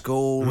their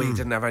school. We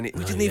didn't have any.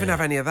 We didn't even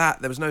have any of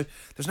that. There was no.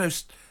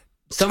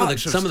 Some of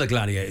the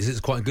Gladiators, it's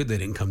quite good they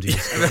didn't come to your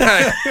school.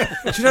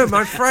 Do you know,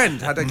 my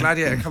friend had a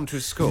gladiator come to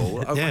his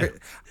school,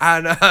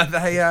 and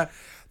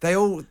they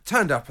all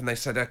turned up and they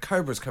said,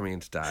 Cobra's coming in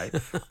today.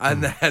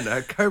 And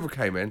then Cobra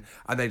came in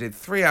and they did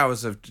 3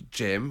 hours of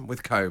gym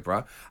with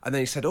Cobra. And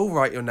then he said, all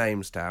write your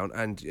names down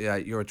and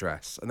your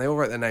address. And they all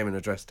wrote their name and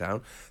address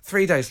down.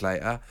 3 days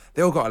later,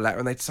 they all got a letter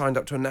and they'd signed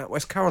up to a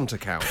NatWest current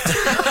account.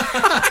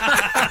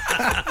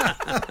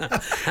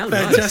 How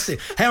fantastic.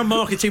 Nice. How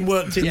marketing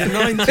worked in the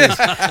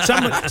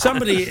 90s.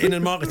 Somebody in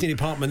a marketing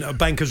department at a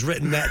bank has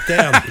written that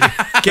down.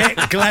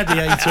 Get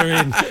Gladiator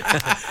in.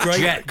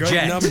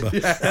 Great number.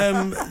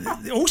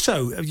 Yeah.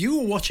 Also, you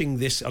were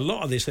watching a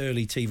lot of this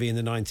early TV in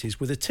the 90s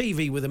with a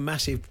TV with a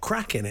massive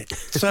crack in it.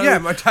 So, yeah,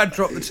 my dad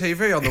dropped the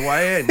TV on the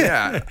way in,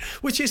 yeah.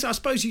 Which is, I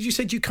suppose, you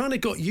said you kind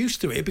of got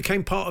used to it. It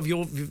became part of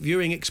your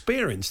viewing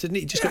experience, didn't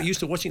it? You just got used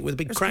to watching it with a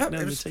big crack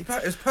down the TV.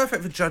 It was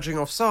perfect for judging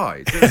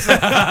offside.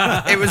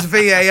 It was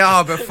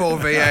VAR before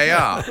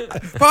VAR.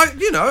 But,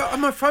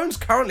 my phone's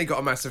currently got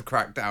a massive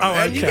crack down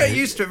there, and you get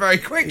used to it very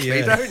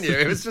quickly, don't you?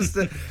 It was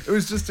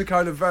just a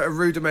kind of a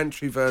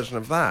rudimentary version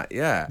of that,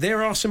 yeah.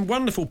 There are some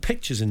wonderful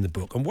pictures pictures in the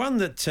book, and one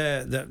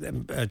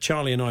that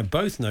Charlie and I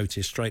both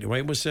noticed straight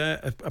away was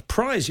a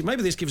prize.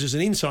 Maybe this gives us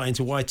an insight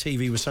into why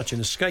TV was such an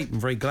escape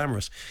and very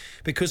glamorous,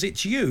 because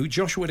it's you,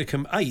 Josh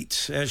Widdicombe,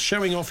 8,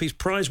 showing off his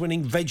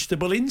prize-winning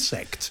vegetable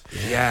insect.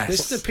 Yes.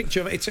 This is the picture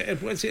of it.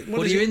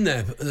 What are you in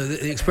there?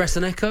 The Express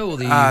and Echo or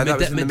the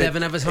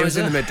Mid-Devon Advertiser? It was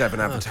in the Mid-Devon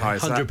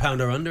Advertiser. £100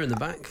 or under in the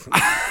back.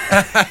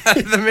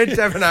 The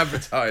Mid-Devon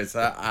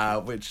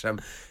Advertiser, which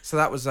so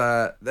that was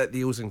the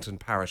Ilsington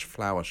Parish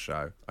Flower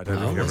Show. I don't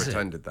know if you ever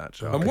attended that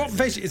show. And what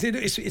veg?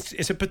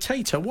 It's a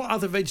potato. What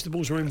other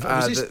vegetables were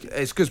involved?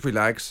 It's gooseberry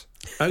legs.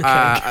 Okay.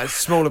 A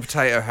smaller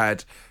potato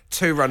head.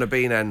 2 runner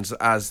bean ends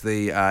as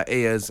the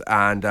ears,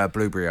 and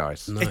blueberry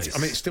eyes. Nice.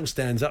 It still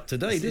stands up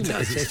today,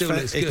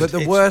 doesn't it? But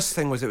the worst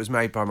thing was it was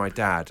made by my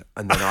dad,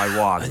 and then I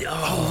won.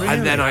 Really?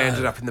 And then I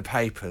ended up in the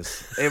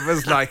papers. It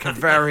was like a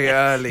very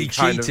early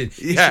kind cheated. of...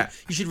 Yeah.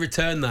 You should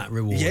return that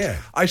reward. Yeah.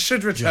 I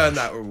should return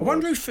that reward. I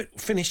wonder who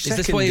finished second.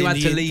 Is this why you had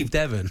to leave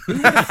Devon?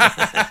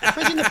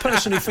 Imagine the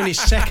person who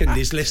finished second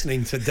is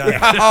listening today.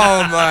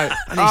 Oh, my.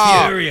 And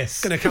he's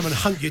furious. Going to come and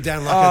hunt you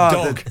down like a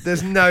dog.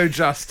 There's no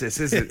justice,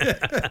 is it?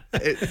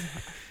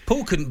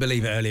 Paul couldn't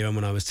believe it earlier on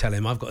when I was telling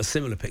him I've got a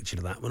similar picture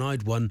to that when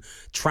I'd won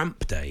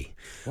Tramp Day.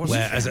 Well,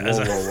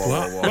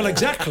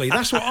 exactly.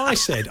 That's what I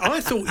said.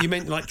 I thought you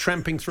meant like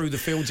tramping through the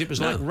fields. It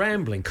was like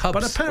rambling. Cubs,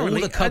 but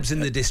apparently all the Cubs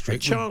in the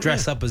district would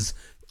dress up as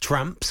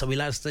tramps. Are we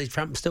allowed to say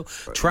tramps still?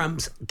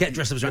 Tramps get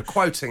dressed up as tramps. You're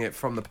quoting it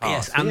from the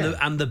past. Yes,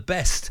 and the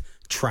best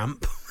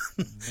tramp.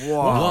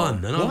 Wow.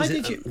 Won. And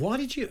why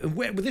did you?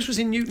 This was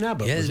in Newton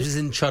Abbot. Yeah, this was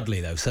in Chudley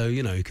though, so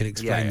you can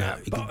explain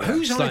that. But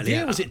whose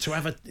idea was it to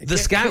have the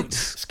Scouts?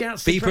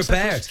 Scouts, be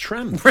prepared.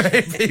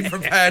 Be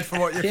prepared for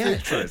what your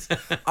future is.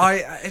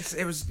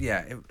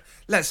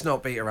 Let's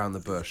not beat around the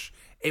bush.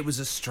 It was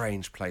a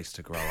strange place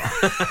to grow up.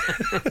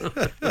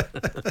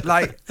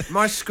 Like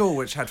my school,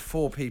 which had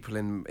 4 people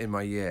in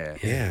my year,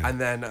 and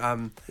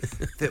then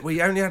we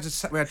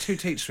had 2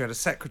 teachers. We had a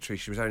secretary.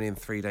 She was only in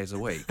 3 days a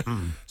week.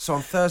 So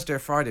on Thursday or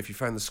Friday, if you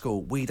phoned the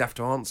school, we'd have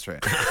to answer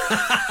it.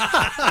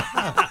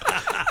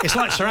 It's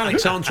like Sir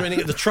Alex answering it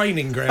at the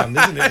training ground,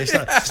 isn't it?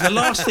 It's the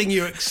last thing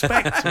you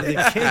expect with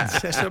the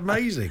kids. That's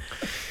amazing.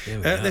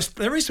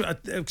 There is,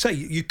 say,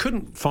 you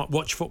couldn't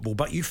watch football,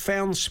 but you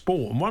found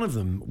sport, and one of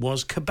them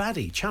was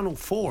kabaddi. Channel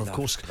 4, of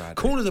course,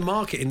 cornered the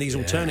market in these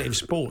alternative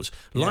sports,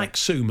 like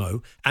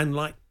sumo and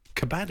like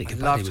kabaddi.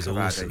 Kabaddi was kabaddi.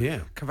 Awesome. Yeah.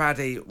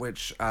 Kabaddi,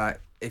 which...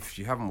 if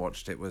you haven't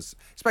watched it, it's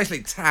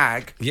basically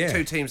tag,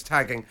 2 teams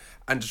tagging,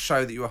 and to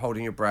show that you were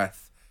holding your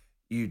breath,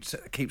 you'd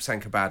keep saying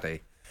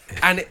kabaddi.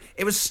 And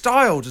it was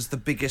styled as the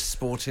biggest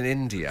sport in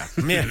India,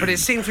 but it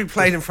seemed to be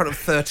played in front of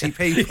 30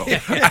 people.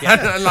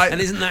 And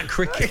isn't that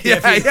cricket?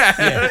 If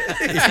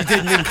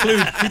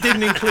you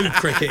didn't include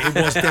cricket, it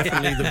was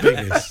definitely the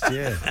biggest.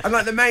 Yeah. And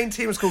like the main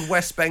team was called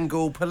West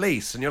Bengal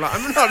Police, and you're like,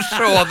 I'm not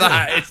sure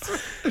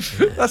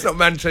that's not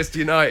Manchester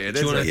United.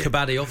 Do you want to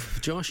kabaddi off,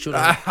 Josh?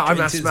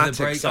 I'm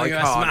asthmatic, so I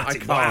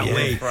can't. I'm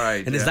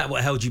afraid. And is that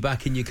what held you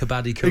back in your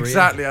kabaddi career?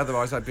 Exactly.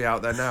 Otherwise, I'd be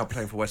out there now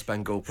playing for West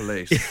Bengal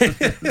Police. Do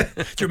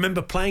you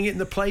remember playing it in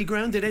the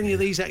playground? Did any of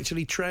these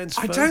actually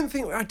transfer?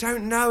 I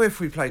don't know if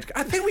we played.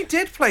 I think we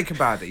did play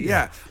kabaddi.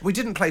 Yeah. We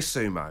didn't play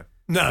sumo.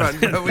 No,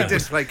 but we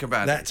did play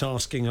kabaddi. That's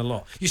asking a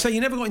lot. You say you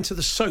never got into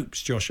the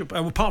soaps, Josh,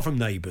 apart from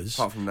Neighbours.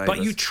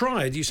 But you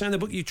tried. You say in the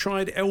book you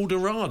tried El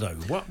Dorado.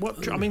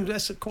 What? I mean,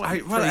 that's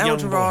quite. El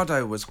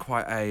Dorado was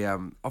quite a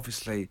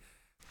obviously.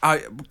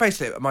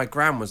 Basically, my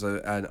gran was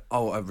a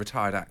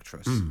retired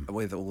actress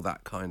with all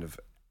that kind of.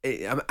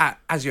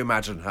 As you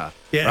imagine her,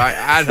 right?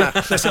 And,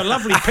 there's a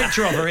lovely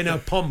picture of her in her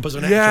pomp as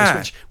an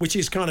actress, which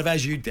is kind of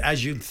as you'd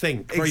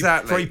think,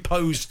 very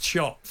posed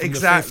shot from the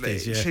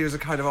 50s. Yeah. She was a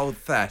kind of old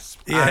thesp,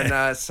 and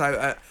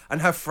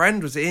and her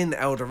friend was in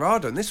El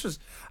Dorado, and this was,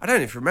 I don't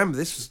know if you remember,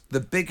 this was the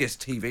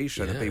biggest TV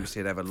show the BBC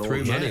had ever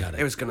launched.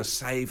 It was going to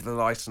save the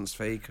licence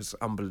fee because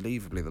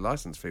unbelievably the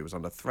licence fee was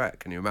under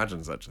threat. Can you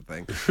imagine such a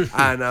thing?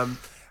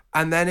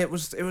 and then it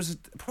was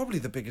probably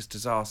the biggest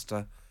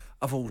disaster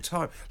of all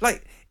time.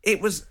 Like,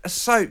 it was a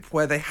soap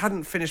where they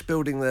hadn't finished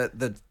building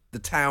the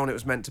town it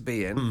was meant to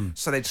be in,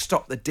 so they'd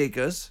stop the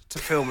diggers to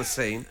film a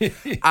scene.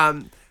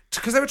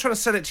 Because they were trying to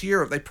sell it to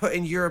Europe, they put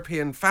in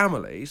European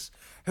families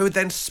who would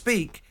then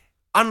speak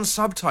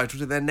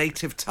unsubtitled in their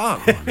native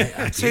tongue.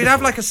 So you'd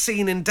have like a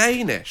scene in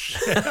Danish.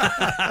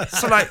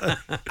 So like,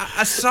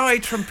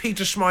 aside from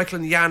Peter Schmeichel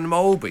and Jan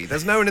Molby,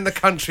 there's no one in the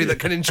country that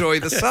can enjoy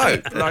the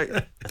soap.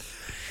 Like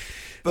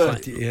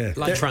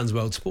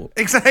Transworld Sport.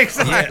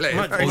 Exactly.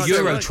 Or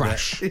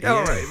Eurotrash.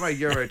 Right,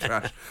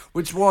 Eurotrash,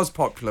 which was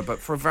popular, but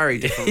for a very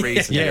different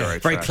reason.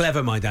 Eurotrash. Very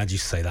clever, my dad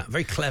used to say that.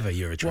 Very clever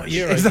Eurotrash.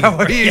 Is that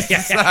what he used to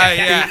say?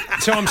 Yeah.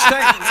 So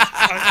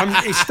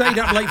he stayed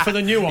up late for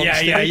the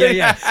nuance.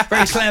 Yeah.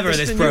 Very clever,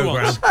 this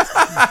programme.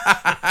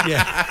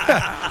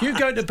 You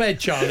go to bed,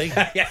 Charlie.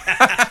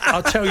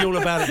 I'll tell you all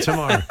about it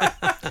tomorrow.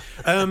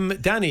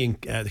 Danny,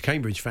 the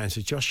Cambridge fan,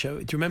 says, Josh, do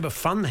you remember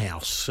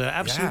Funhouse?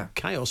 Absolute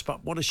chaos,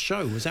 but what a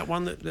show. Was that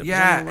one that was on the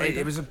radar?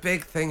 It was a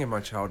big thing in my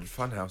childhood,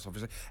 Funhouse,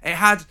 obviously. It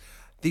had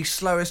the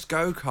slowest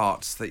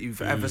go-karts that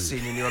you've ever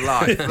seen in your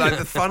life. Like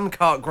the Fun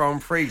Kart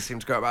Grand Prix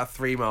seemed to go about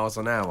 3 miles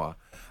an hour.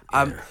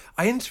 I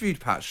interviewed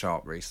Pat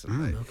Sharp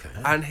recently,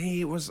 and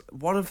he was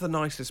one of the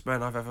nicest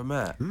men I've ever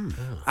met.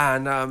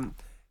 And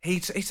he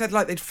said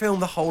like they'd film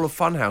the whole of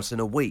Funhouse in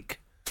a week.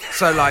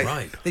 So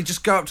they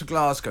just go up to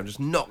Glasgow and just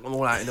knock them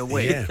all out in a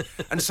week.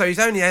 And so he's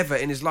only ever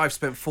in his life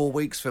spent 4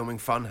 weeks filming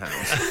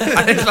Funhouse,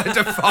 and it's like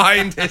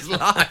defined his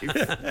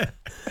life.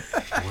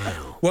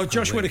 Wow. Well,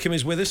 Josh Widdicombe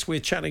is with us. We're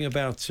chatting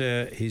about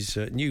his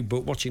new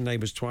book, Watching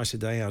Neighbours Twice a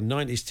Day, How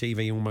 90s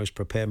TV Almost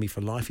Prepared Me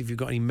for Life. If you've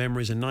got any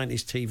memories of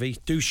 90s TV,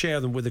 do share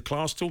them with the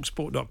class.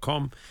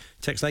 Talksport.com,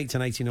 text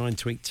 81089,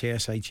 tweet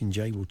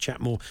TSH&J. We'll chat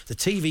more. The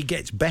TV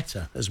gets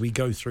better as we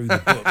go through the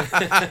book.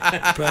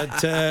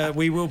 But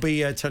we will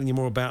be telling you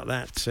more about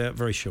that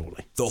very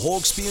shortly. The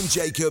Hawksbee and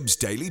Jacobs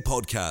Daily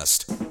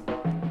Podcast.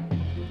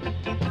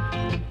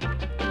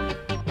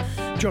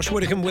 Josh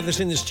Widdicombe with us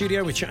in the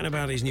studio. We're chatting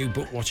about his new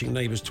book, Watching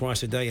Neighbours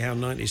Twice a Day, How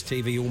 90s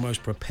TV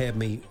Almost Prepared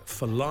Me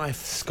for Life.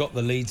 Scott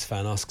the Leeds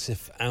fan asks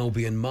if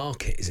Albion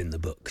Market is in the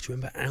book. Do you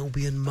remember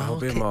Albion Market?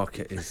 Albion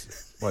Market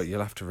is... Well,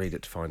 you'll have to read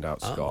it to find out,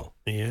 Scott.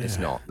 Yeah. It's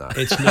not, no.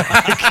 It's not.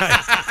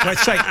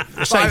 Okay.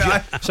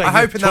 Well, I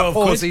hope in that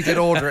pause he did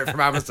order it from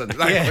Amazon.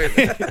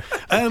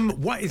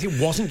 It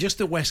wasn't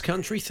just a West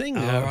Country thing.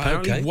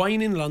 Apparently,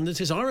 Wayne in London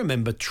says, I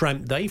remember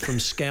Tramp Day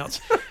from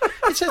Scouts.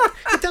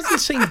 It doesn't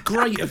seem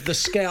great of the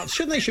Scouts.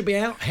 They should be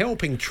out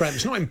helping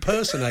tramps, not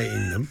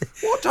impersonating them.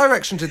 What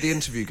direction did the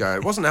interview go?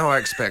 It wasn't how I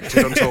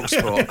expected on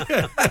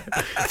TalkSport.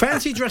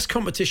 Fancy dress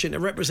competition to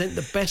represent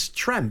the best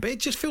tramp.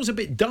 It just feels a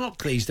bit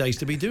dark these days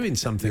to be doing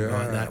something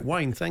like that.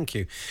 Wayne, thank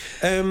you.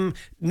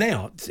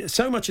 Now,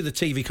 so much of the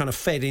TV kind of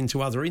fed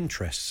into other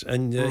interests,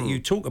 and you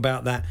talk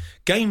about that.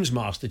 Games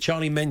Master,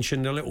 Charlie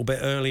mentioned a little bit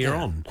earlier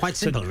on. Quite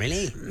simple,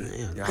 really.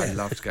 Yeah, I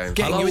loved Games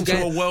Getting you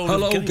into a world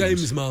of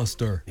Games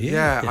Master.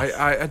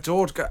 I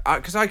adored...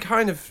 Because I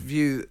kind of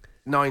view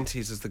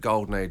 90s as the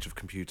golden age of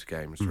computer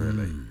games,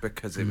 really,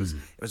 because it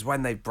was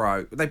when they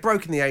broke. They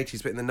broke in the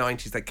 80s, but in the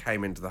 90s they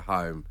came into the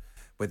home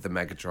with the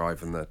Mega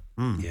Drive and the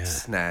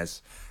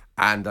SNES.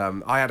 And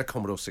I had a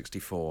Commodore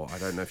 64. I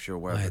don't know if you're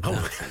aware of that.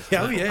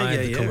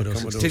 Commodore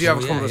 64. Did you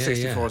have a Commodore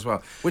 64 as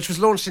well? Which was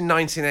launched in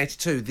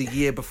 1982, the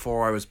year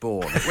before I was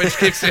born, which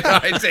gives you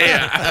an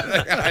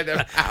idea kind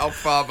of how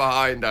far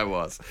behind I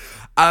was.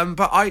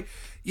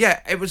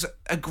 It was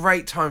a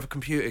great time for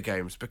computer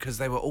games because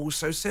they were all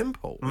so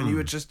simple. When you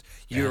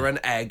were an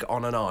egg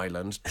on an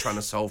island trying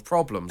to solve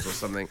problems or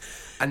something.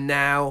 And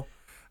now,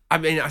 I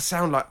mean, I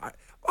sound like...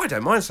 I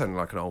don't mind sounding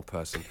like an old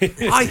person.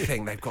 I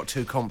think they've got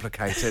too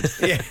complicated.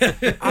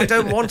 I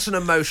don't want an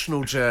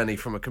emotional journey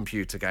from a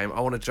computer game. I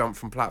want to jump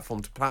from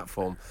platform to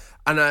platform.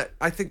 And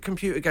I think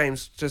computer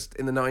games just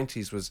in the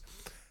 90s was...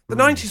 The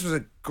 90s was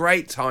a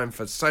great time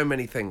for so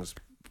many things.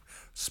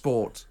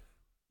 Sport,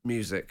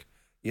 music,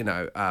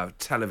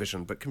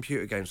 television, but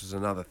computer games was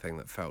another thing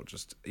that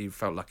you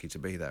felt lucky to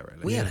be there,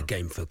 really. We had a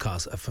game for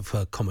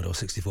Commodore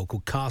 64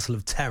 called Castle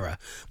of Terror.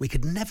 We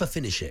could never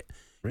finish it.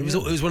 Really? It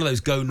was one of those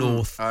go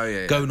north,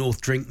 go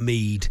north, drink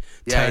mead,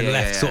 turn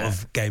left sort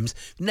of games.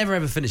 Never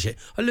ever finish it.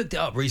 I looked it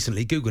up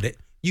recently, Googled it.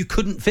 You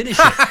couldn't finish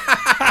it.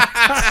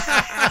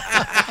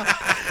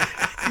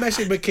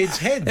 Messing with kids'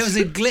 heads. There was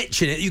a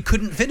glitch in it. You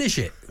couldn't finish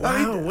it.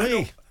 Wow,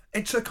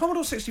 It's a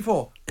Commodore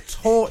 64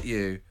 taught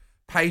you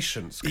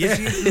patience because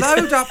you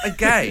load up a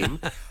game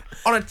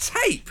on a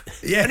tape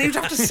and you'd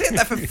have to sit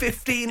there for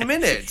 15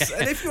 minutes.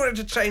 And if you wanted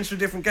to change to a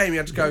different game, you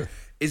had to go...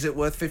 Is it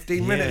worth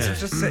 15 minutes of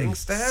just sitting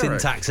staring?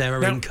 Syntax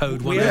error in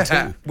code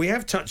 102. We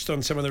have touched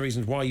on some of the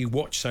reasons why you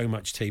watch so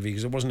much TV,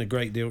 because there wasn't a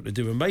great deal to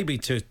do. And maybe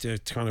to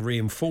kind of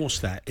reinforce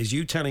that is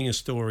you telling a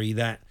story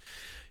that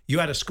you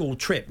had a school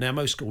trip. Now,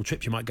 most school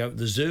trips, you might go to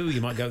the zoo,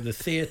 you might go to the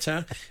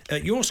theatre.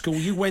 At your school,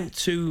 you went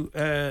to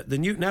the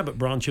Newton Abbot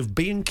branch of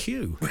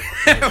B&Q.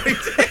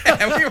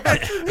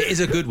 It is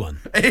a good one.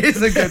 It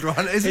is a good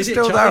one. Is it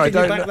still there? I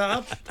don't know. Back that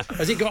up?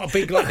 Has it got a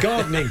big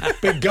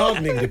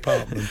gardening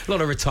department? A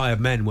lot of retired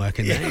men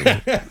working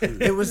there.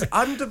 It was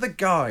under the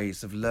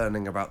guise of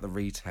learning about the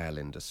retail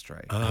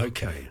industry.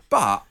 Okay.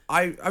 But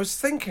I was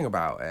thinking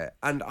about it,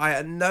 and I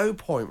at no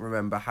point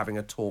remember having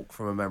a talk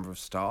from a member of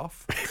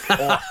staff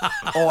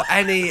or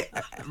any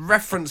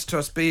reference to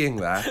us being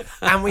there,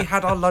 and we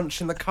had our lunch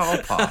in the car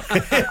park.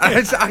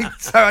 So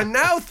I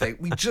now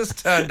think we just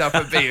turned up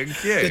at B&Q.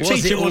 The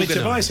teacher wanted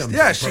to buy something.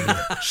 Yeah,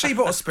 she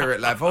bought a Spirit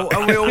Level,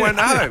 and we all went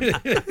home.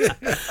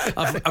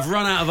 I've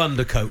run out of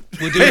undercoat.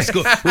 We'll do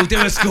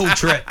a school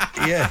trip.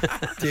 Yeah,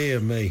 dear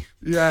me.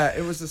 Yeah,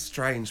 it was a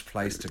strange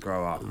place to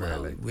grow up,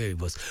 really. It really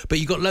was. But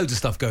you got loads of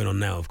stuff going on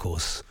now, of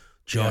course.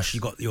 Josh, you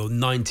got your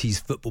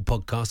 90s football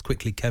podcast,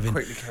 Quickly Kevin,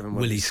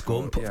 Willie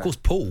Score. Of course,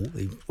 Paul,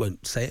 he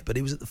won't say it, but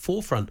he was at the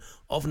forefront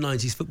of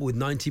 90s football with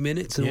 90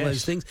 Minutes and all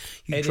those things.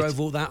 You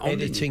drove all that on.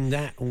 Editing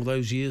that all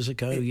those years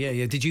ago.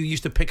 Yeah. Did you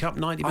used to pick up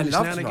 90 Minutes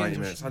now and again? 90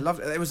 Minutes. I loved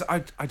it. It was,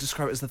 I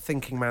describe it as the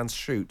thinking man's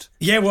shoot.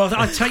 Yeah, well,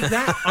 I take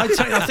that. I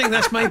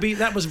think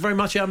that was very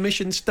much our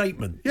mission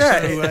statement.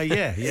 Yeah. So,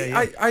 yeah.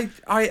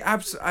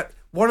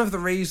 one of the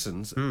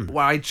reasons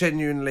why I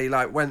genuinely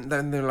when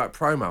they were like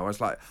promo, I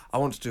was like, I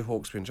want to do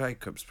Hawksbee and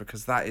Jacobs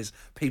because that is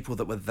people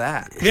that were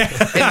there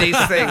in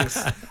these things.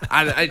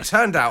 And it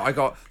turned out I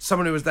got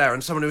someone who was there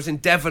and someone who was in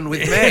Devon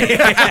with me.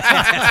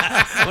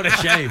 What a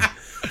shame.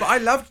 But I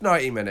loved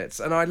 90 Minutes,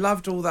 and I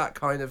loved all that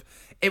kind of...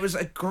 It was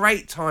a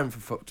great time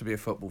to be a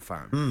football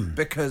fan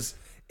because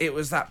it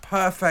was that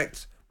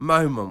perfect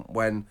moment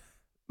when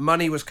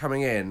money was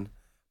coming in,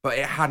 but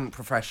it hadn't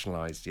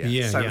professionalised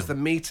yet. So it was the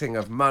meeting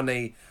of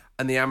money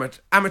and the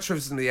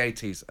amateurism in the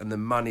 80s and the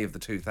money of the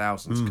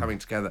 2000s coming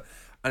together.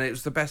 And it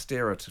was the best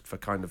era for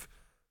kind of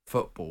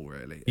football,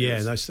 really.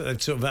 That's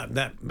sort of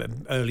that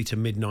early to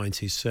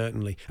mid-90s,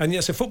 certainly. And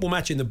it's a football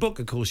match in the book,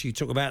 of course. You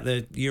talk about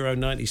the Euro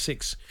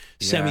 96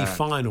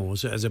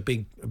 semi-finals as a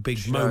big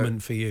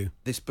moment for you.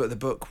 The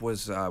book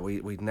was,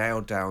 we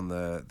nailed down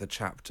the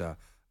chapter,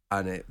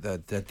 and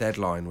the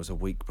deadline was a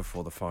week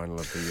before the final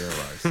of the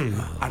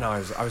Euros. And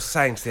I was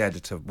saying to the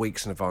editor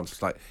weeks in advance,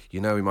 it's like, we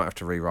might have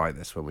to rewrite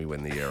this when we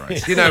win the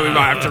Euros. We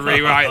might have to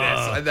rewrite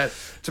this. And then,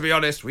 to be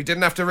honest, we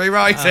didn't have to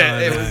rewrite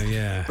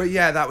it. But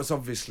that was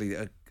obviously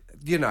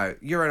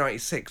Euro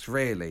 96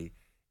 really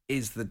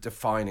is the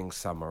defining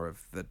summer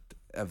of the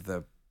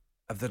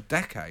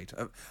decade.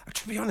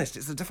 To be honest,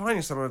 it's the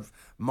defining summer of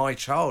my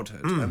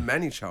childhood and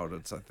many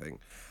childhoods, I think.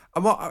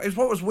 And what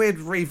was weird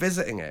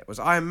revisiting it was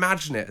I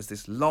imagine it as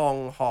this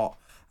long, hot,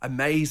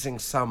 amazing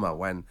summer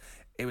when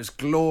it was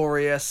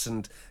glorious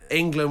and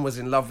England was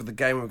in love with the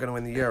game and we were going to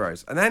win the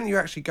Euros. And then you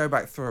actually go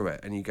back through it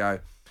and you go,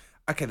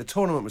 okay, the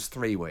tournament was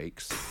 3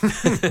 weeks.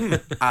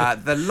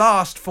 The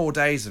last 4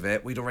 days of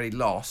it, we'd already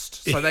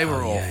lost, so they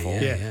were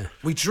awful. Yeah.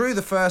 We drew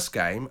the first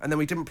game, and then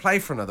we didn't play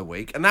for another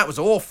week, and that was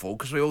awful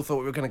because we all thought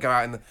we were going to go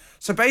out in the...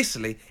 So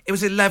basically, it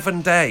was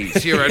 11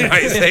 days, Euro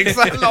 96.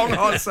 That long,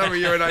 hot summer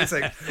Euro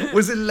 96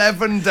 was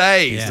 11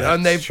 days. Yeah,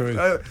 and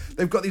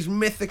they've got this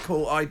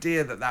mythical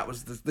idea that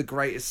was the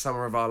greatest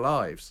summer of our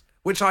lives,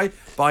 which I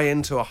buy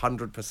into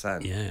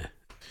 100%. Yeah.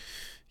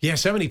 Yeah,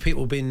 so many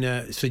people have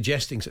been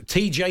suggesting...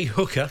 TJ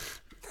Hooker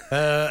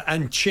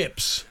and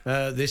Chips,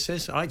 this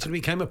says, I actually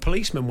became a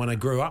policeman when I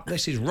grew up.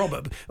 This is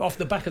Robert, off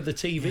the back of the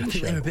TV I think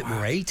show. they were a bit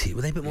more 80.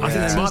 Were they a bit more 80s? I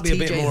think they might be a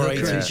bit TJ more Hooker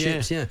 80s, and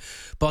Chips, yeah.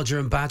 Bodger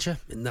and Badger.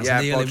 And that's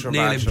Neil Bodger and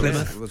in Badger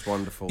Plymouth. was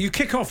wonderful. You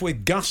kick off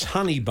with Gus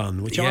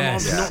Honeybun, which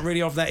I'm not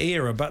really of that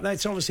era, but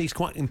that's obviously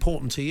quite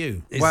important to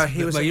you.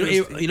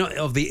 You're not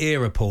of the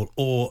era, Paul,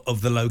 or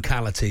of the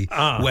locality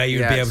where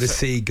you'd be able to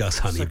see Gus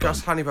Honeybun. So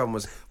Gus Honeybun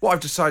was... What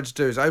I've decided to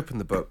do is open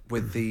the book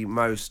with the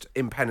most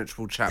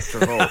impenetrable chapter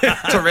of all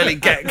to really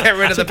get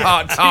rid of the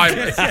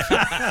part-timers.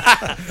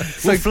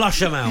 We'll flush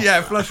them out.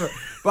 Yeah, flush them out.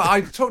 But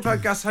I talked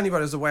about Gus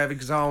Honeybun as a way of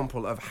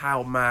example of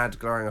how mad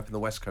growing up in the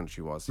West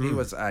Country was. He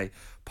was a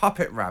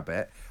puppet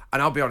rabbit. And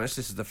I'll be honest,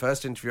 this is the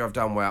first interview I've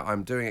done where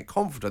I'm doing it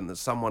confident that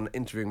someone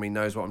interviewing me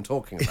knows what I'm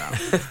talking about.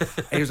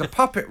 He was a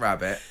puppet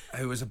rabbit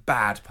who was a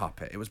bad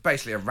puppet. It was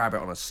basically a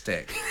rabbit on a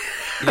stick.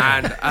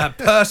 And a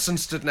person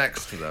stood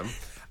next to them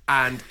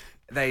and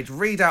they'd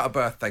read out a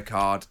birthday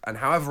card, and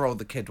however old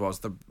the kid was,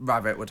 the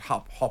rabbit would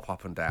hop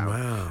up and down.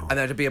 Wow. And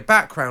there'd be a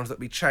background that'd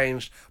be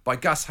changed by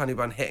Gus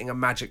Honeybun hitting a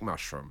magic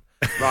mushroom,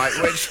 right?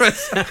 Which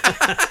was...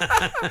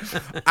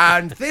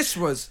 And this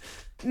was...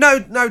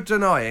 No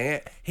denying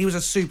it. He was a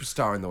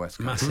superstar in the West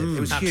Country. Massive. It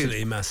was Absolutely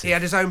huge. massive. He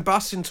had his own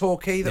bus in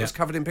Torquay that was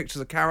covered in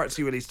pictures of carrots.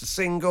 He released a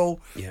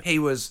single. Yep. He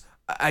was...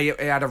 He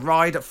had a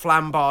ride at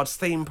Flambard's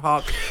theme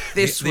park.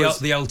 This was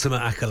the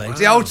ultimate accolade.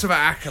 the ultimate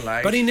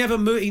accolade. But he never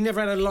moved. He never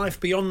had a life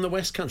beyond the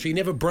West Country. He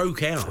never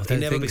broke out. He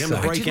never became a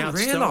I breakout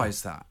didn't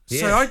realise that. Yeah.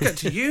 So I'd get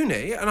to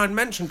uni and I'd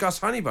mention Gus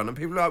Honeybun and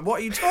people were like,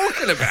 what are you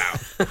talking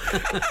about?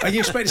 And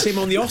you expect to see him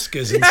on the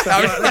Oscars and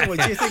stuff like that. What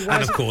do you think?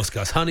 And of course,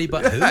 Gus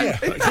Honeybun. Who?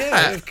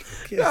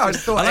 Yeah, I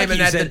thought him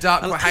and Ed the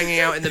Duck were hanging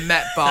out in the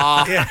Met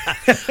Bar.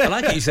 I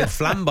like it. You said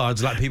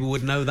Flambards, like people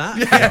would know that.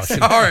 Yeah,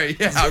 sorry.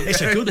 Yeah,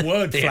 it's a good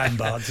word,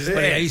 Flambards, isn't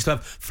But it? yeah, I used to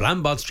have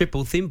Flambards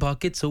Triple Theme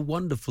Park. It's a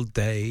wonderful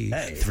day.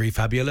 Hey. 3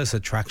 fabulous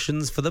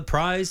attractions for the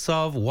price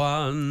of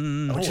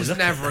 1. Which is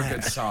never a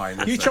good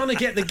sign. You're trying to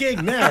get the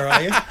gig now,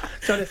 are you?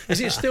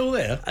 Is it still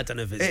there? I don't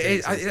know if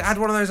it's... It had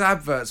one of those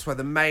adverts where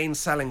the main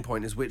selling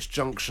point is which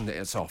junction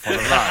it's off on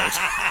the road.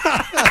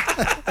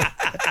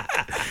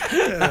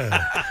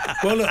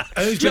 Well, look,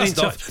 who's been in Just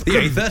off touch? the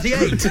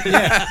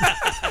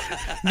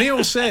A38.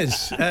 Neil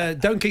says,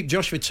 don't keep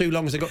Josh for too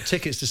long as they've got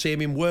tickets to see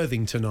him in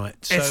Worthing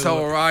tonight. So, It's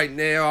all right,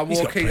 Neil. I'm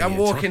he's got plenty walking. I'm of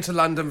walking to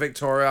London,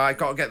 Victoria. I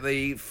got to get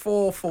the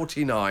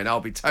 4:49.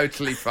 I'll be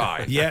totally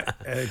fine. Yeah,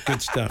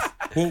 good stuff.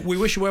 Well, we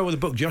wish you well with the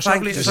book, Josh. Thank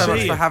Lovely you to so see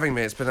much you. for having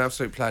me. It's been an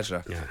absolute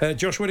pleasure.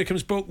 Josh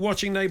Widdicombe's book,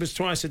 Watching Neighbours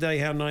Twice a Day,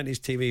 How 90s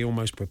TV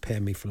Almost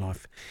Prepared Me for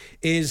Life,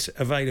 is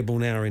available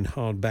now in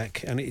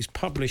hardback, and it is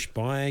published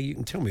by, you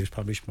can tell me it's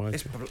published by...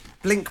 It's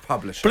Blink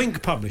Publishing.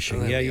 Blink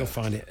Publishing, you'll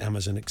find it,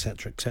 Amazon,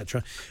 etc.,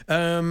 etc.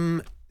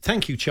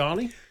 Thank you,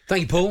 Charlie.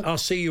 Thank you, Paul. I'll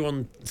see you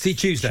on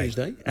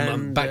Tuesday.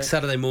 I'm back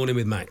Saturday morning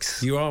with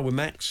Max. You are with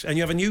Max. And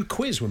you have a new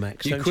quiz with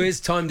Max, New quiz,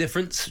 Time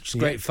Difference, which is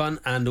great fun.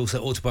 And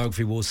also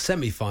Autobiography Wars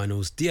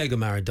semi-finals, Diego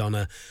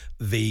Maradona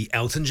v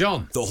Elton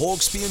John. The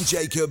Hawksby and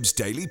Jacobs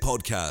Daily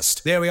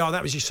Podcast. There we are.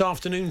 That was this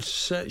afternoon's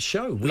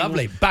show.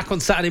 Lovely. Back on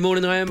Saturday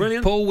morning, I am.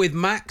 Brilliant. Paul with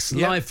Max,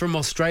 live from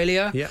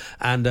Australia. Yep.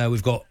 And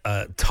we've got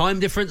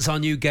Time Difference, our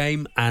new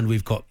game, and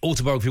we've got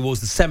Autobiography Wars,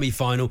 the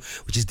semi-final,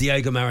 which is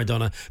Diego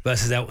Maradona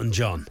versus Elton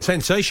John.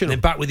 Sensational. And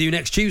then back with you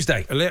next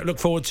Tuesday. Look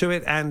forward to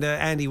it. And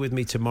Andy with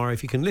me tomorrow.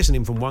 If you can listen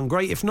in from 1,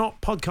 great. If not,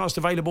 podcast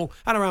available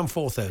at around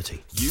 4:30.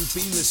 You've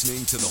been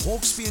listening to the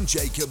Hawksby and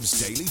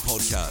Jacobs Daily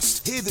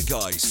Podcast. Hear the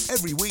guys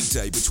every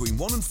weekday between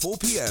 1 and 4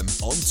 p.m.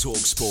 on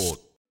TalkSport.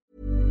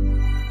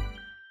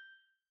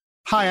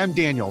 Hi, I'm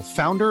Daniel,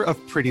 founder of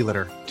Pretty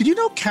Litter. Did you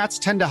know cats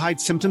tend to hide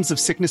symptoms of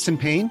sickness and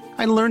pain?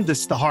 I learned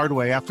this the hard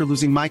way after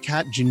losing my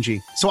cat, Gingy.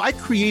 So I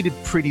created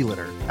Pretty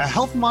Litter, a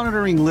health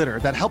monitoring litter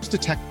that helps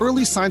detect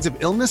early signs of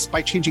illness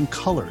by changing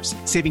colors,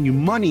 saving you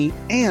money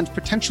and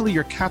potentially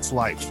your cat's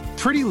life.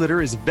 Pretty Litter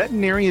is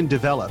veterinarian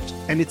developed,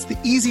 and it's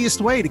the easiest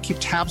way to keep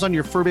tabs on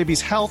your fur baby's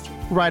health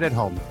right at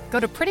home. Go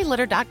to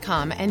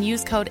prettylitter.com and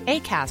use code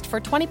ACAST for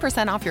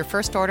 20% off your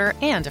first order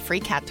and a free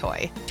cat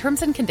toy.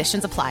 Terms and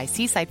conditions apply.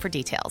 See site for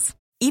details.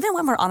 Even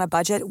when we're on a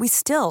budget, we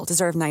still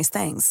deserve nice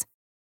things.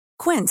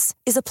 Quince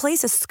is a place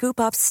to scoop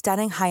up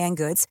stunning high-end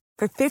goods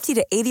for 50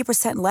 to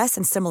 80% less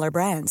than similar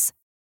brands.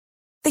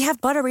 They have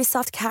buttery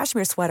soft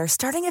cashmere sweaters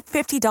starting at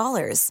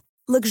 $50,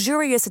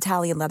 luxurious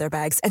Italian leather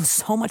bags, and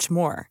so much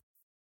more.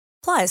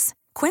 Plus,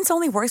 Quince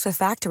only works with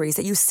factories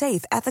that use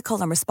safe, ethical,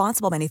 and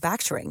responsible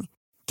manufacturing.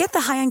 Get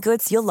the high-end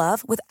goods you'll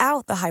love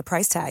without the high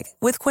price tag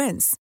with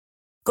Quince.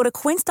 Go to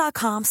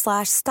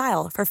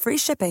quince.com/style for free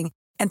shipping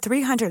and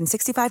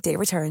 365-day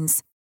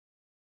returns.